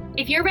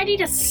 If you're ready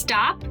to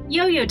stop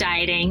yo-yo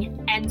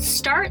dieting and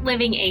start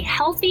living a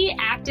healthy,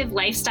 active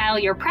lifestyle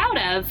you're proud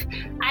of,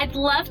 I'd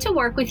love to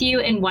work with you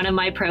in one of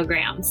my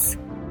programs.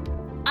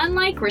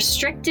 Unlike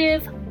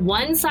restrictive,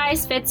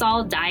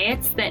 one-size-fits-all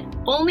diets that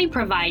only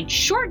provide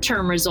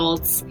short-term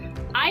results,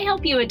 I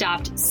help you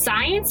adopt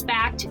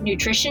science-backed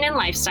nutrition and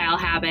lifestyle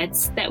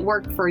habits that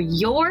work for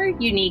your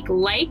unique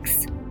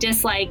likes,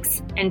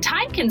 dislikes, and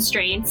time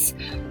constraints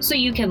so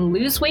you can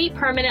lose weight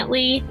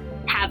permanently,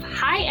 have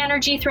high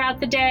energy throughout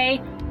the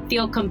day,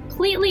 feel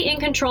completely in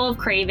control of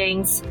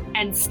cravings,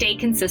 and stay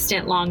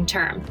consistent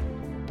long-term.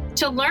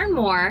 To learn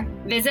more,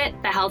 visit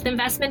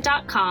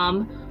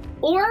thehealthinvestment.com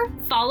or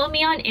follow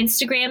me on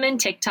Instagram and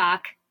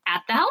TikTok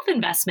at The Health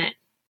Investment.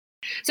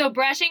 So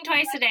brushing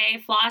twice a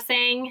day,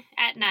 flossing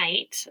at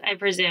night, I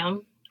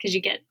presume, because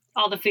you get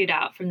all the food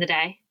out from the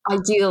day.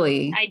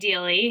 Ideally.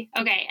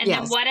 Okay. And yes.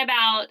 Then what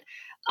about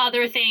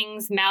other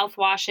things,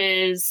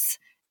 mouthwashes?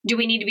 Do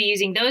we need to be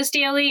using those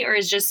daily, or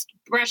is just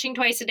brushing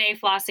twice a day,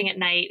 flossing at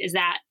night, is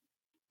that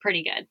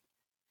pretty good?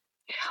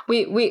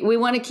 We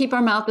want to keep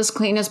our mouth as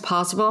clean as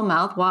possible.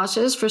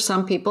 Mouthwashes, for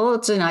some people,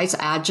 it's a nice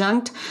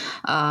adjunct.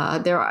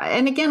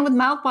 And again, with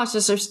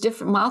mouthwashes, there's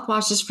different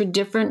mouthwashes for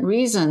different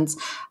reasons.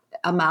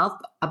 A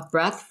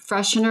breath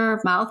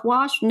freshener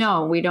mouthwash?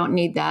 No, we don't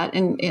need that.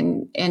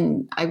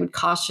 And I would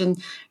caution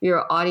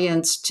your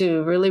audience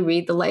to really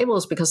read the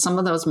labels, because some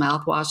of those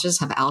mouthwashes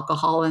have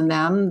alcohol in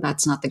them.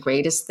 That's not the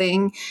greatest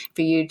thing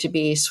for you to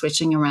be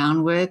switching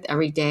around with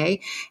every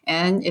day.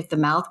 And if the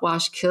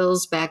mouthwash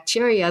kills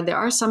bacteria, there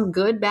are some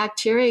good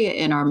bacteria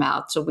in our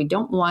mouth. So we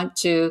don't want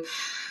to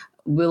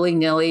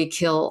willy-nilly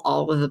kill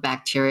all of the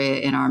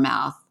bacteria in our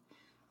mouth.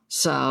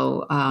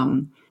 So,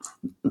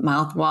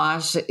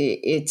 mouthwash,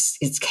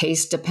 it's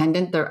case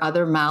dependent. There are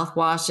other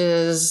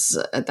mouthwashes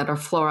that are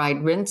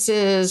fluoride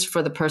rinses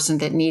for the person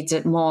that needs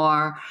it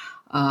more.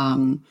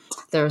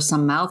 There are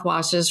some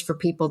mouthwashes for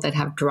people that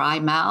have dry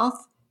mouth,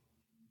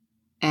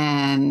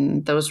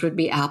 and those would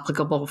be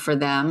applicable for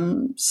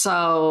them.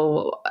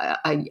 So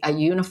a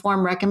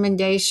uniform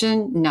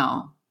recommendation,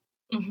 no.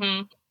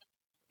 Mm-hmm.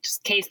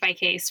 Just case by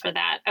case for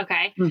that.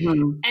 Okay.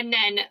 Mm-hmm. And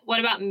then what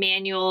about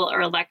manual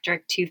or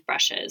electric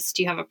toothbrushes?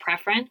 Do you have a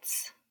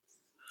preference?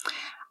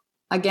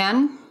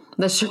 Again,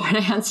 the short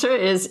answer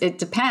is it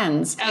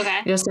depends.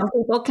 Okay. Some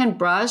people can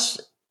brush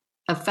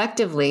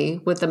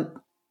effectively with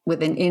an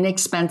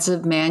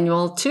inexpensive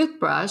manual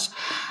toothbrush,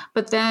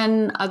 but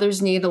then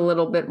others need a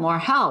little bit more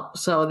help.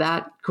 So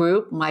that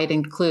group might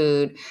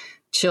include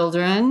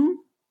children,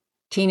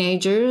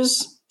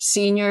 teenagers,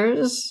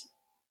 seniors,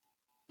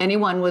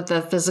 anyone with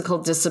a physical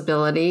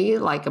disability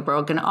like a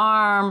broken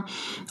arm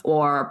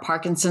or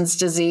Parkinson's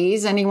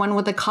disease, anyone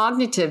with a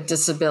cognitive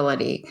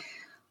disability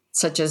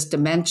such as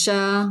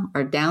dementia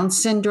or Down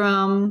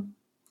syndrome,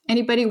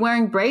 anybody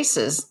wearing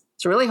braces.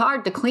 It's really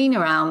hard to clean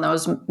around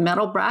those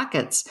metal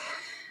brackets.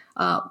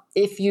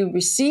 If you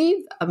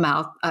receive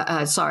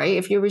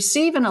if you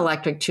receive an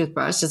electric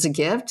toothbrush as a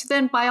gift,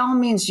 then by all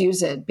means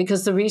use it,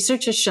 because the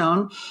research has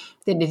shown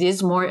that it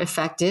is more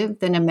effective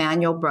than a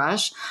manual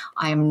brush.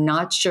 I am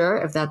not sure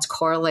if that's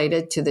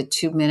correlated to the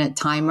 2-minute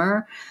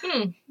timer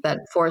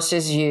that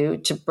forces you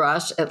to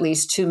brush at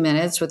least 2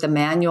 minutes with a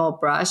manual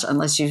brush,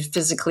 unless you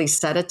physically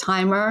set a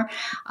timer.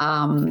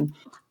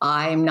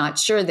 I'm not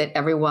sure that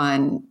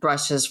everyone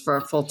brushes for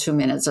a full 2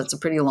 minutes. That's a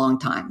pretty long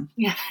time.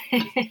 Yeah,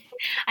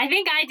 I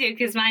think I do,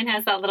 because mine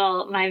has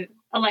my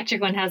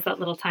electric one has that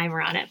little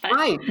timer on it. But.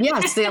 Right.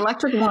 Yes. The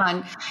electric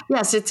one.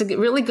 Yes. It's a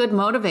really good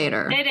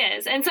motivator. It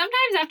is. And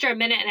sometimes after a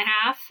minute and a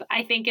half,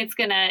 I think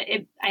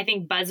I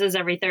think buzzes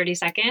every 30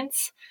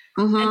 seconds.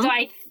 Mm-hmm. And so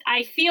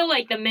I feel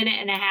like the minute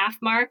and a half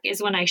mark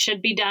is when I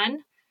should be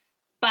done,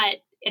 but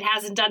it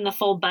hasn't done the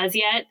full buzz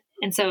yet.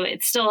 And so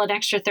it's still an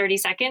extra 30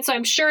 seconds. So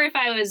I'm sure if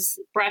I was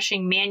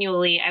brushing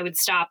manually, I would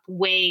stop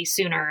way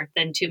sooner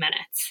than 2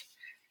 minutes.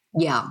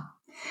 Yeah.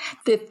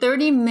 The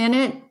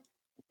 30-minute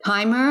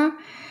timer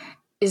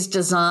is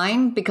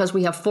designed because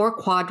we have 4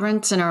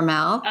 quadrants in our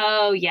mouth.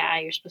 Oh, yeah,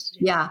 you're supposed to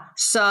do that. Yeah.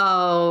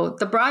 So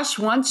the brush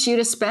wants you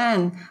to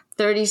spend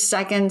 30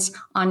 seconds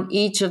on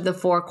each of the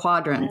 4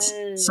 quadrants.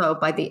 Oh. So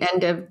by the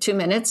end of 2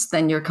 minutes,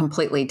 then you're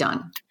completely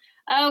done.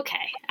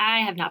 Okay. I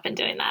have not been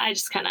doing that. I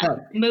just kind of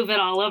move it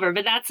all over,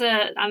 but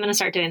I'm going to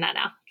start doing that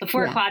now. The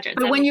 4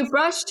 quadrants. But when you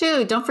brush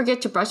too, don't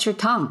forget to brush your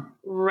tongue.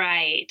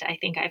 Right. I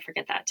think I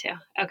forget that too.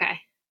 Okay.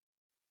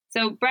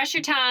 So brush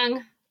your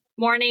tongue,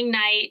 morning,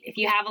 night. If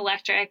you have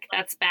electric,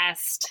 that's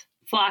best.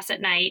 Floss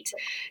at night.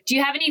 Do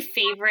you have any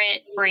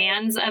favorite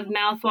brands of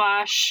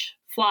mouthwash,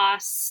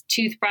 floss,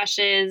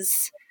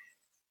 toothbrushes,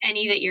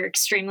 any that you're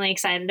extremely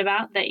excited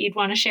about that you'd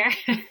want to share?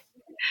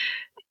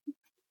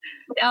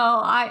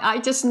 No, I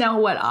just know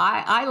what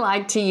I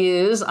like to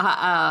use.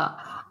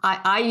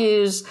 I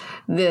use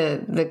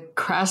the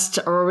Crest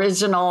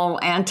Original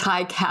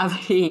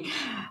Anti-Cavity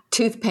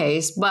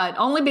toothpaste, but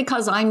only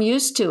because I'm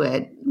used to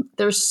it.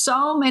 There's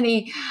so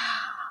many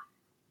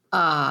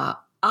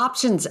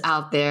options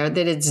out there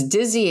that it's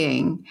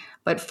dizzying.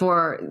 But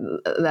for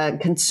the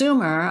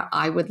consumer,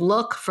 I would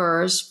look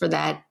first for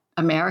that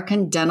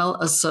American Dental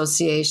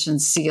Association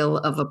seal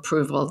of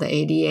approval, the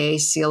ADA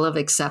seal of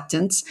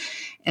acceptance,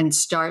 and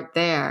start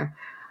there.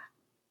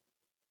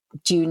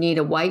 Do you need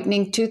a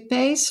whitening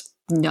toothpaste?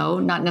 No,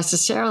 not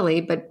necessarily,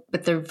 but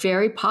they're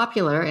very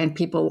popular and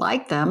people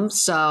like them.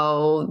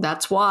 So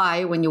that's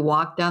why when you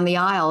walk down the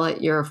aisle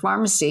at your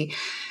pharmacy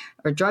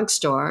or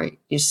drugstore,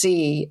 you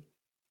see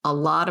a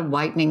lot of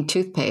whitening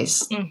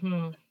toothpaste.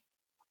 Mm-hmm.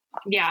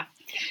 Yeah.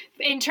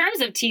 In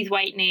terms of teeth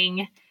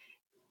whitening,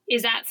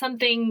 is that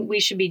something we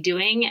should be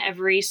doing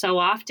every so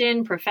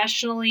often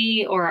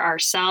professionally or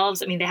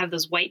ourselves? I mean, they have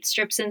those white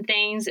strips and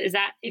things. Is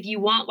that if you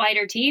want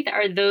whiter teeth,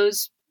 are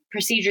those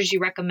procedures you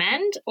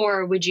recommend,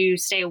 or would you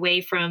stay away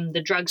from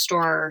the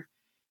drugstore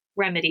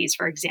remedies,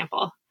 for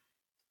example?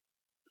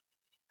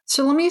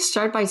 So let me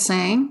start by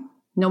saying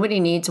nobody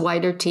needs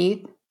whiter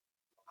teeth.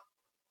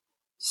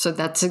 So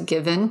that's a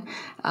given.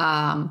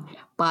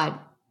 But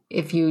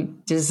if you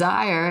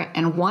desire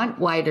and want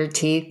whiter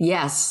teeth,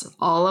 yes,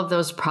 all of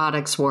those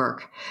products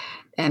work.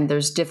 And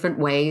there's different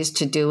ways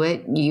to do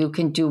it. You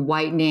can do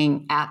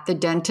whitening at the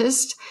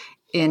dentist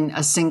in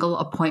a single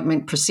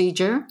appointment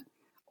procedure,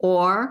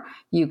 or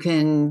you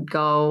can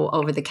go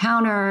over the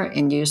counter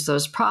and use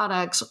those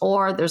products,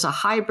 or there's a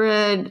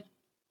hybrid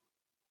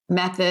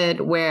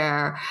method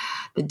where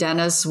the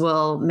dentist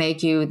will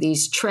make you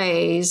these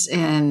trays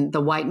and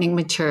the whitening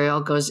material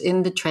goes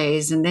in the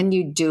trays and then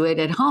you do it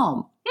at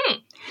home.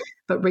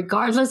 But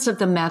regardless of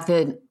the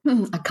method,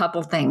 a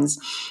couple things.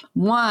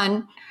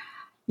 One,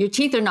 your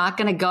teeth are not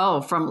going to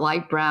go from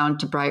light brown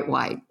to bright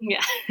white.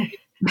 Yeah.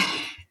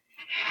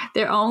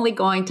 They're only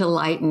going to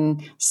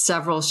lighten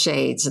several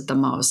shades at the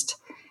most.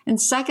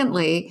 And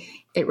secondly,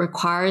 it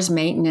requires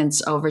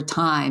maintenance over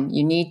time.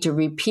 You need to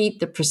repeat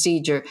the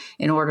procedure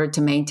in order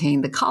to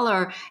maintain the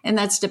color, and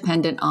that's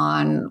dependent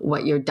on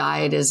what your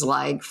diet is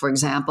like. For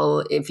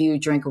example, if you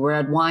drink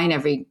red wine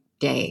every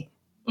day,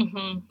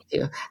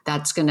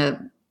 that's going to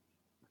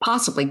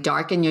possibly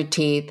darken your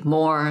teeth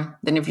more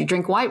than if you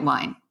drink white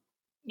wine.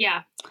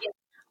 Yeah.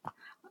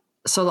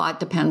 So a lot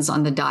depends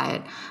on the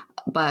diet.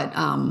 But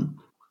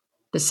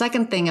the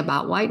second thing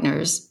about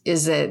whiteners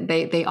is that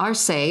they are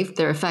safe,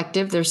 they're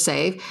effective, they're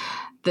safe.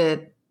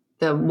 The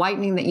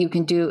whitening that you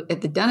can do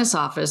at the dentist's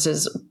office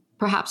is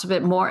perhaps a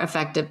bit more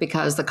effective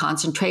because the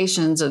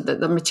concentrations of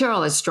the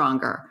material is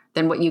stronger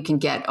than what you can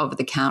get over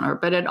the counter.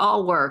 But it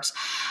all works.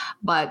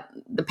 But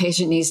the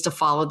patient needs to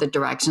follow the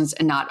directions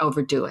and not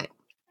overdo it.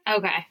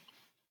 Okay.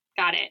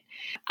 Got it.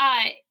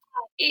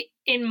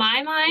 In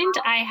my mind,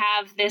 I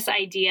have this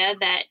idea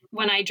that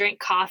when I drink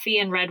coffee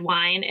and red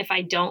wine, if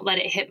I don't let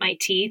it hit my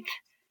teeth,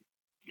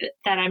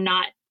 that I'm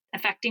not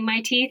affecting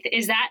my teeth.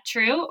 Is that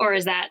true? Or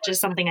is that just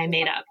something I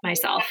made up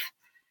myself?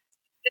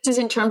 This is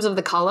in terms of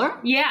the color?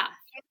 Yeah.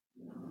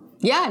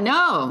 Yeah,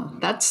 no,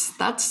 that's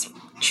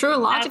true,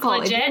 logical.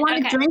 That's legit?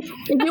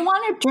 If you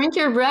want to drink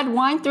your red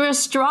wine through a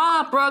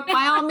straw, Brooke,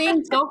 by all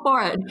means, go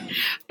for it.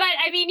 But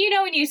I mean,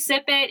 when you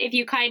sip it, if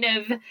you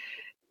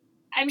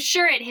I'm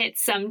sure it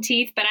hits some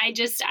teeth, but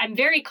I'm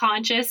very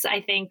conscious,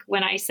 I think,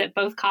 when I sip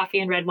both coffee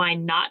and red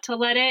wine, not to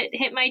let it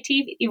hit my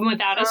teeth, even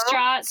without a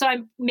straw. So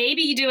I'm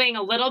maybe doing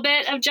a little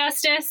bit of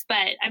justice,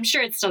 but I'm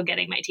sure it's still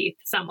getting my teeth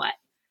somewhat.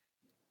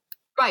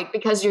 Right,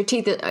 because your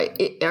teeth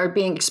are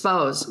being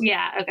exposed.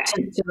 Yeah, okay.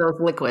 To those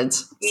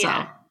liquids.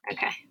 Yeah, so.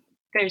 Okay.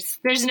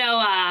 There's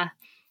no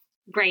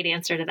great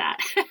answer to that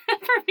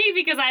for me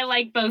because I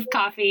like both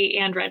coffee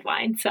and red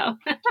wine. So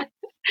I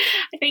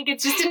think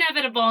it's just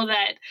inevitable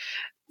that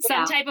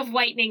some type of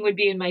whitening would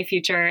be in my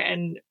future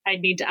and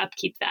I'd need to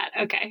upkeep that.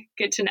 Okay,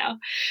 good to know.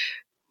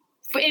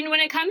 And when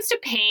it comes to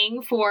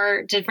paying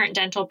for different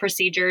dental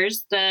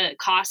procedures, the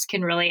cost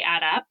can really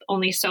add up.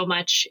 Only so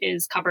much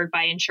is covered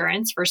by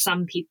insurance for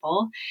some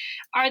people.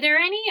 Are there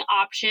any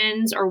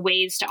options or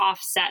ways to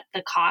offset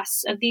the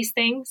costs of these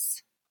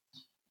things?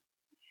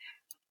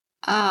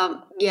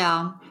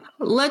 Yeah.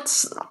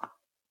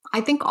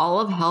 I think all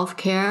of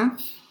healthcare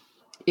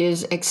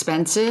is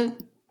expensive.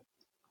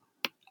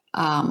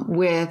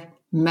 With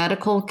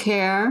medical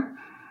care,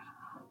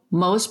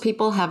 most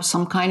people have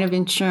some kind of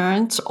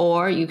insurance,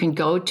 or you can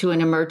go to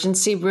an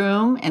emergency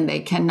room and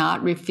they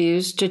cannot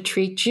refuse to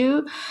treat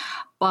you.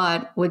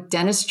 But with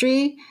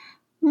dentistry,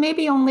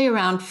 maybe only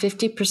around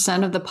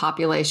 50% of the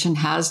population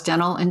has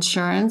dental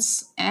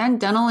insurance. And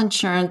dental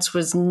insurance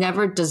was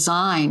never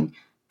designed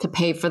to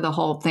pay for the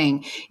whole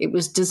thing. It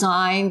was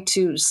designed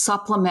to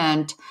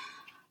supplement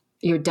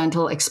your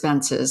dental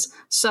expenses.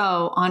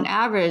 So on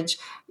average,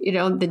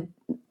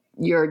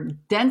 your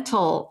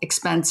dental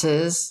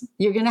expenses,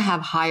 you're going to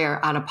have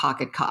higher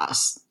out-of-pocket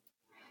costs.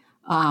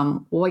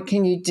 What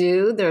can you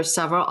do? There are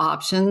several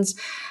options.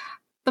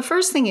 The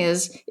first thing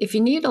is, if you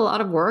need a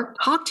lot of work,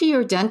 talk to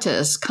your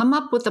dentist. Come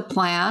up with a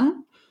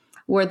plan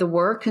where the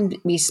work can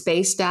be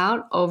spaced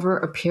out over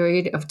a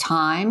period of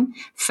time,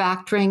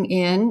 factoring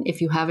in,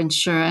 if you have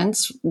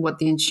insurance, what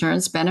the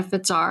insurance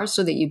benefits are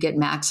so that you get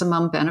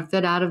maximum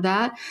benefit out of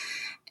that.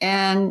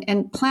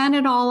 And plan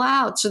it all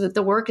out so that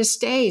the work is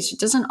staged. It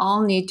doesn't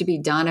all need to be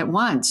done at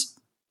once.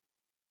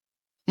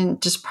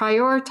 And just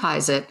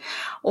prioritize it.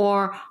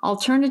 Or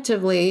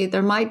alternatively,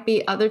 there might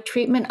be other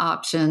treatment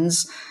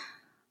options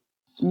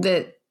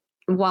that,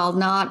 while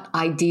not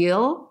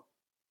ideal,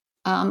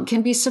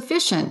 can be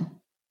sufficient.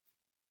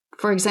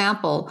 For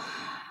example,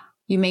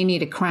 you may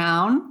need a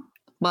crown,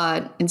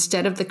 but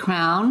instead of the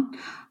crown,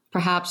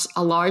 perhaps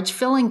a large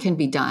filling can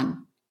be done.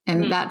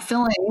 And that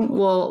filling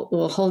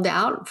will hold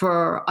out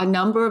for a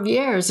number of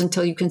years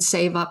until you can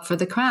save up for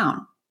the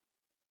crown.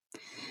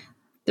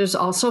 There's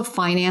also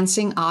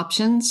financing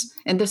options.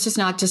 And this is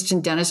not just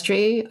in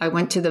dentistry. I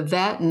went to the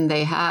vet and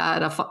they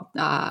had a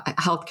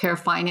healthcare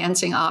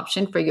financing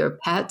option for your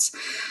pets.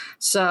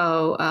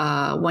 So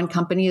one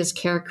company is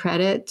Care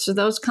Credit. So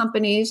those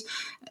companies,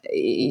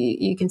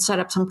 you can set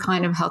up some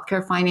kind of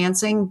healthcare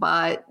financing,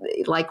 but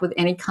like with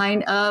any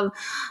kind of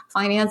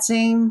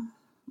financing,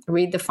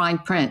 read the fine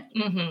print.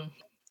 Mm-hmm.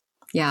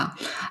 Yeah.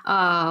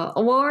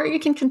 Or you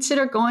can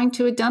consider going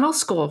to a dental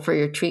school for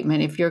your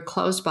treatment. If you're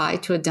close by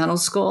to a dental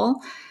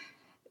school,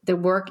 the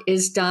work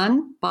is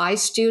done by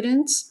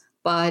students,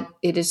 but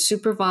it is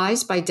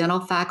supervised by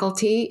dental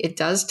faculty. It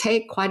does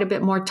take quite a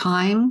bit more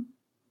time.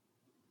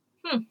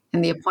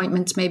 And the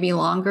appointments may be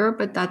longer,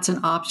 but that's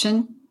an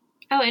option.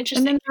 Oh, interesting.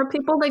 And then there are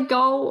people that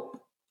go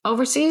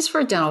overseas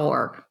for dental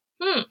work.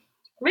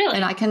 Really?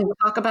 And I can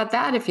talk about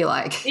that if you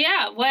like.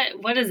 Yeah.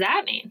 What does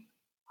that mean?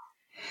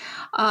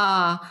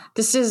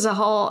 This is a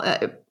whole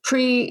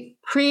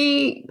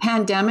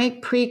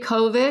pre-pandemic,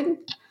 pre-COVID.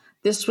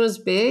 This was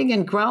big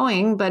and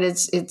growing, but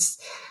it's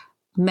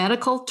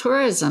medical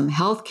tourism,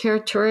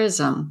 healthcare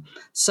tourism.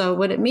 So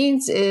what it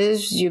means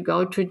is you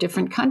go to a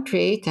different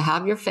country to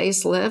have your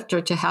facelift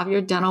or to have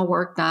your dental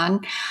work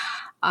done.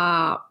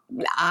 I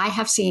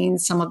have seen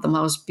some of the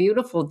most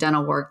beautiful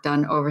dental work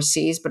done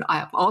overseas, but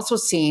I've also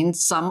seen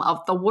some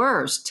of the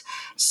worst.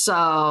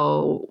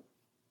 So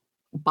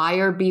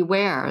buyer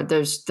beware.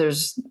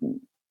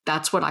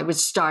 That's what I would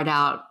start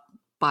out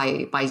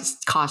by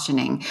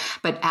cautioning.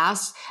 But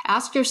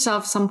ask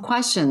yourself some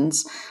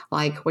questions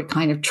like, what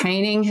kind of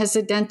training has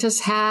the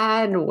dentist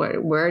had?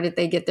 Where did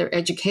they get their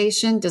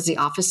education? Does the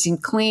office seem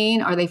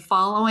clean? Are they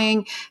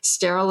following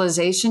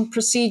sterilization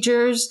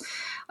procedures?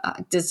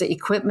 Does the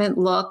equipment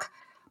look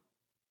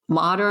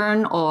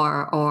modern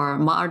or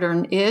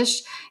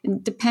modern-ish?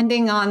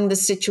 Depending on the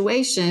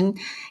situation,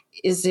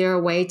 is there a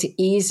way to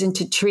ease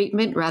into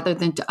treatment rather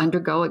than to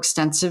undergo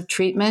extensive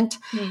treatment?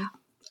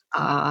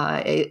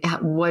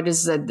 What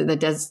is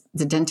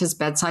the dentist's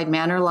bedside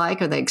manner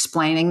like? Are they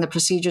explaining the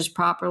procedures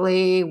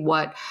properly?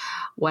 What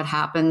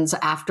happens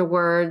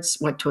afterwards?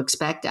 What to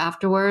expect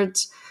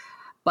afterwards?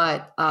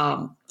 But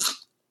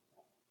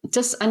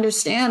just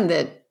understand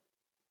that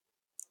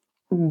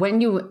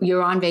when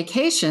you're on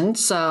vacation,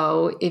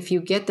 so if you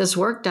get this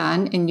work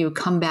done and you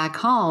come back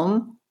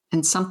home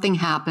and something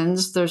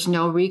happens, there's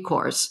no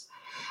recourse.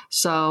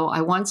 So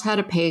I once had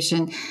a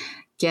patient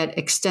get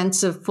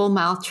extensive full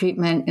mouth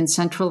treatment in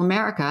Central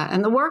America,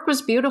 and the work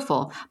was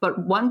beautiful.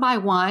 But one by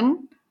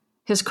one,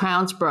 his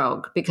crowns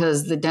broke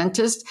because the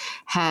dentist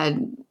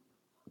had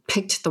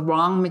picked the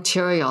wrong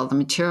material. The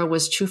material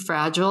was too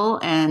fragile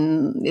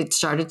and it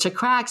started to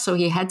crack. So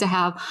he had to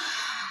have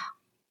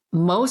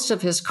most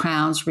of his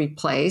crowns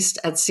replaced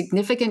at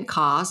significant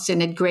cost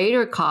and at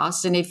greater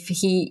cost than if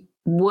he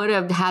would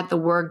have had the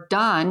work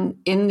done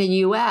in the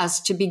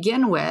U.S. to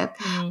begin with.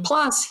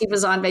 Plus, he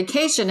was on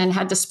vacation and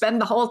had to spend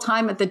the whole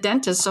time at the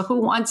dentist. So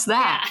who wants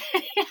that?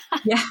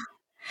 Yeah.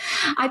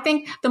 I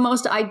think the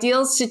most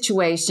ideal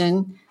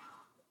situation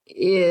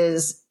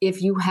is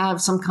if you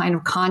have some kind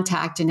of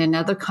contact in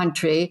another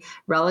country,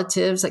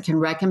 relatives that can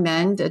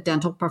recommend a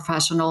dental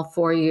professional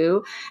for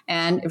you.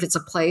 And if it's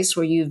a place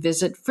where you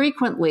visit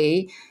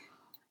frequently,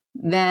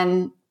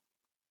 then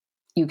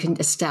you can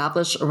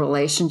establish a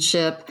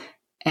relationship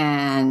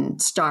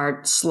and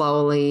start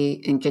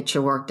slowly and get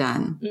your work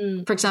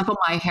done. For example,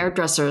 my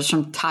hairdresser is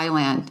from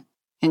Thailand,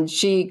 And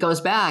she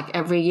goes back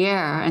every year.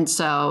 And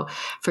so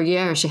for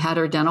years, she had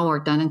her dental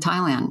work done in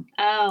Thailand.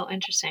 Oh,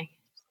 interesting.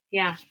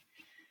 Yeah.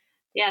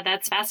 Yeah,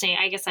 that's fascinating.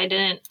 I guess I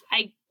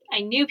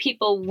knew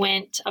people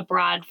went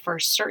abroad for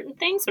certain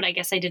things, but I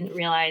guess I didn't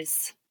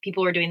realize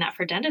people were doing that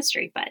for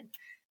dentistry, but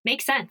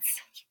makes sense.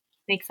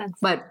 Makes sense.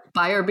 But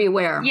buyer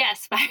beware.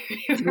 Yes, buyer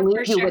beware. Leave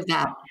For you sure. with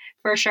that.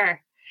 For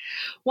sure.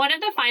 One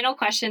of the final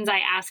questions I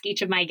ask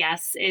each of my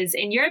guests is,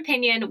 in your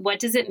opinion, what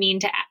does it mean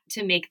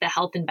to make the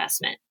health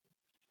investment?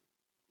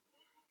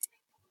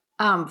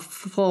 So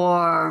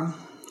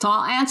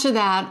I'll answer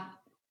that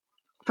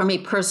for me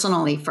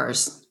personally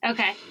first.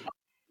 Okay.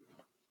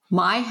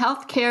 My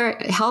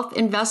health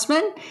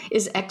investment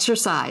is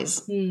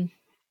exercise.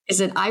 Is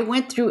that I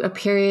went through a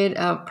period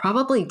of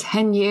probably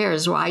 10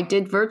 years where I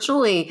did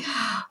virtually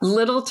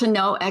little to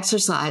no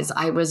exercise.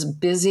 I was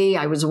busy.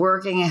 I was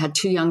working. I had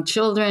 2 young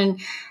children,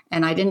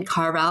 and I didn't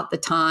carve out the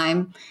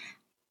time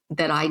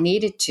that I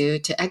needed to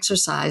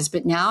exercise.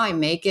 But now I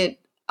make it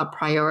a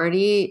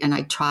priority, and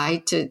I try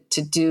to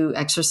do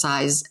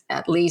exercise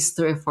at least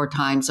 3 or 4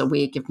 times a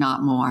week, if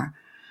not more.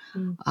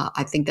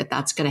 I think that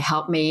that's going to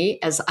help me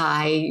as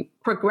I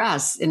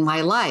progress in my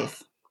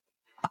life.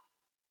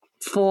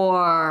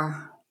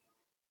 For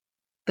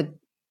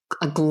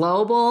a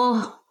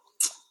global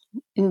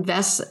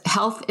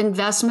health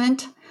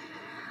investment,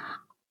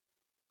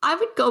 I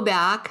would go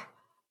back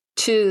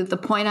to the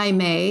point I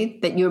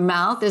made that your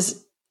mouth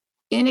is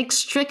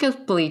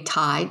inextricably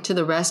tied to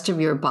the rest of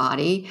your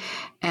body.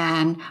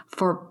 And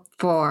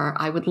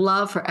I would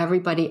love for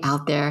everybody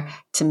out there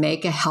to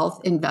make a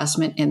health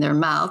investment in their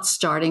mouth,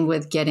 starting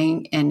with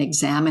getting an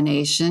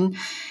examination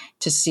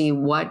to see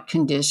what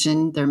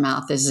condition their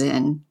mouth is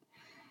in,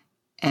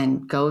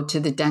 and go to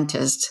the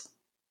dentist.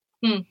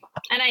 And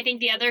I think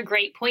the other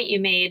great point you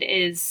made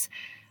is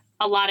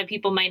a lot of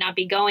people might not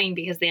be going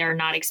because they are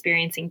not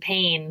experiencing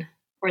pain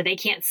or they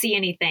can't see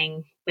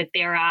anything with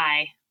their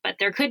eye, but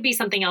there could be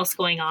something else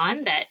going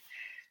on that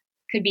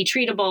could be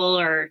treatable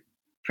or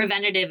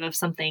preventative of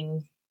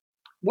something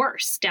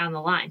worse down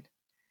the line.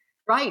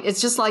 Right. It's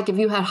just like if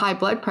you had high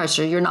blood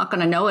pressure, you're not going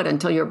to know it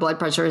until your blood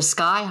pressure is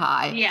sky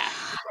high. Yeah.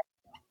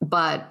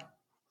 But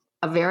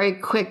a very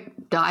quick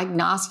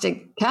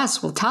diagnostic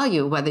test will tell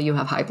you whether you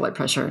have high blood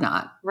pressure or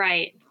not.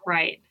 Right.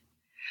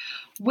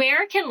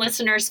 Where can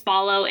listeners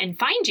follow and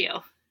find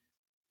you?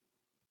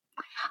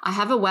 I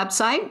have a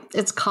website.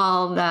 It's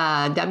called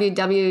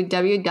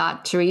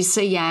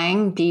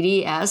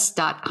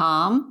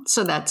www.teresayangdds.com.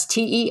 So that's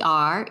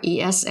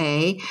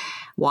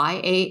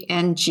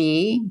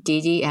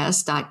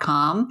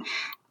TeresaYangDDS.com.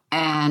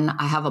 And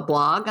I have a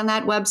blog on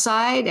that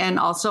website, and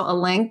also a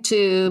link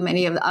to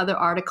many of the other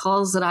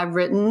articles that I've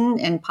written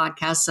and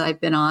podcasts that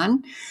I've been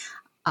on.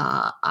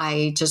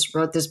 I just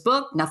wrote this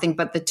book, Nothing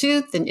But the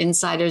Tooth, An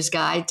Insider's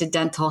Guide to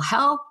Dental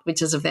Health,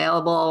 which is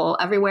available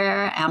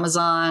everywhere,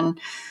 Amazon,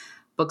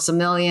 Books A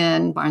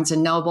Million, Barnes &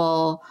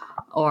 Noble,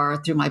 or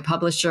through my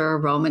publisher,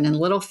 Rowman &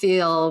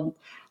 Littlefield.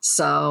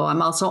 So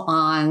I'm also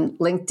on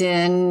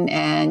LinkedIn,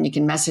 and you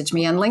can message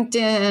me on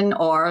LinkedIn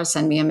or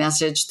send me a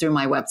message through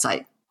my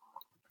website.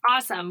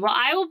 Awesome. Well,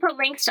 I will put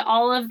links to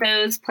all of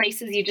those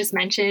places you just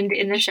mentioned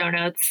in the show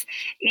notes.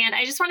 And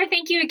I just want to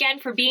thank you again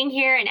for being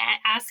here and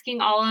answering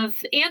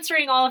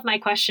all of my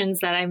questions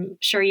that I'm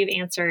sure you've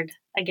answered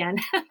again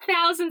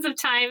thousands of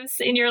times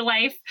in your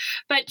life,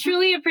 but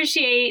truly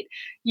appreciate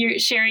you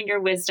sharing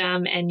your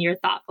wisdom and your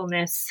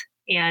thoughtfulness.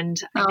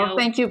 And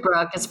thank you,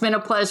 Brooke. It's been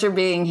a pleasure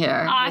being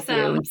here.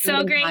 Awesome. With you.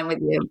 So great. Time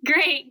with you.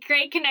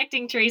 Great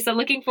connecting, Teresa.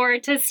 Looking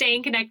forward to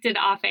staying connected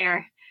off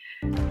air.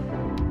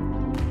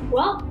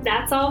 Well,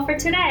 that's all for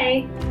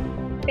today.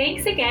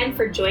 Thanks again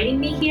for joining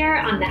me here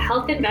on the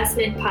Health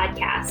Investment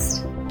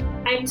Podcast.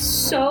 I'm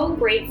so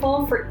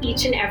grateful for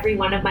each and every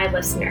one of my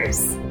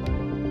listeners.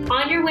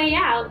 On your way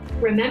out,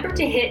 remember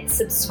to hit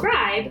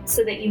subscribe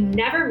so that you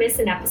never miss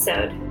an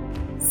episode.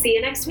 See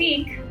you next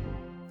week.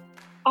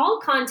 All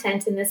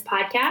content in this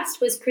podcast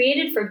was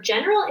created for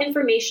general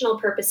informational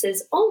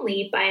purposes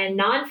only by a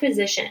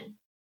non-physician.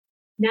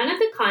 None of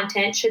the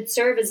content should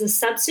serve as a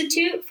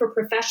substitute for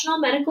professional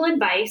medical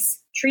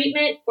advice,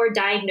 treatment, or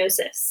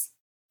diagnosis.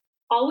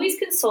 Always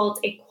consult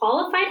a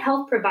qualified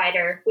health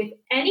provider with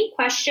any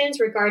questions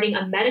regarding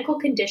a medical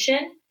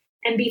condition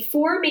and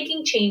before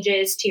making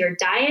changes to your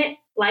diet,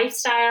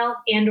 lifestyle,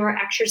 and/or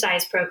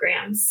exercise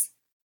programs.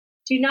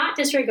 Do not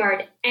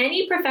disregard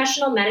any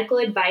professional medical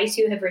advice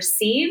you have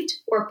received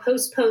or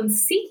postpone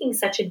seeking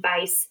such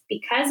advice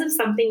because of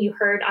something you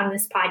heard on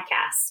this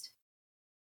podcast.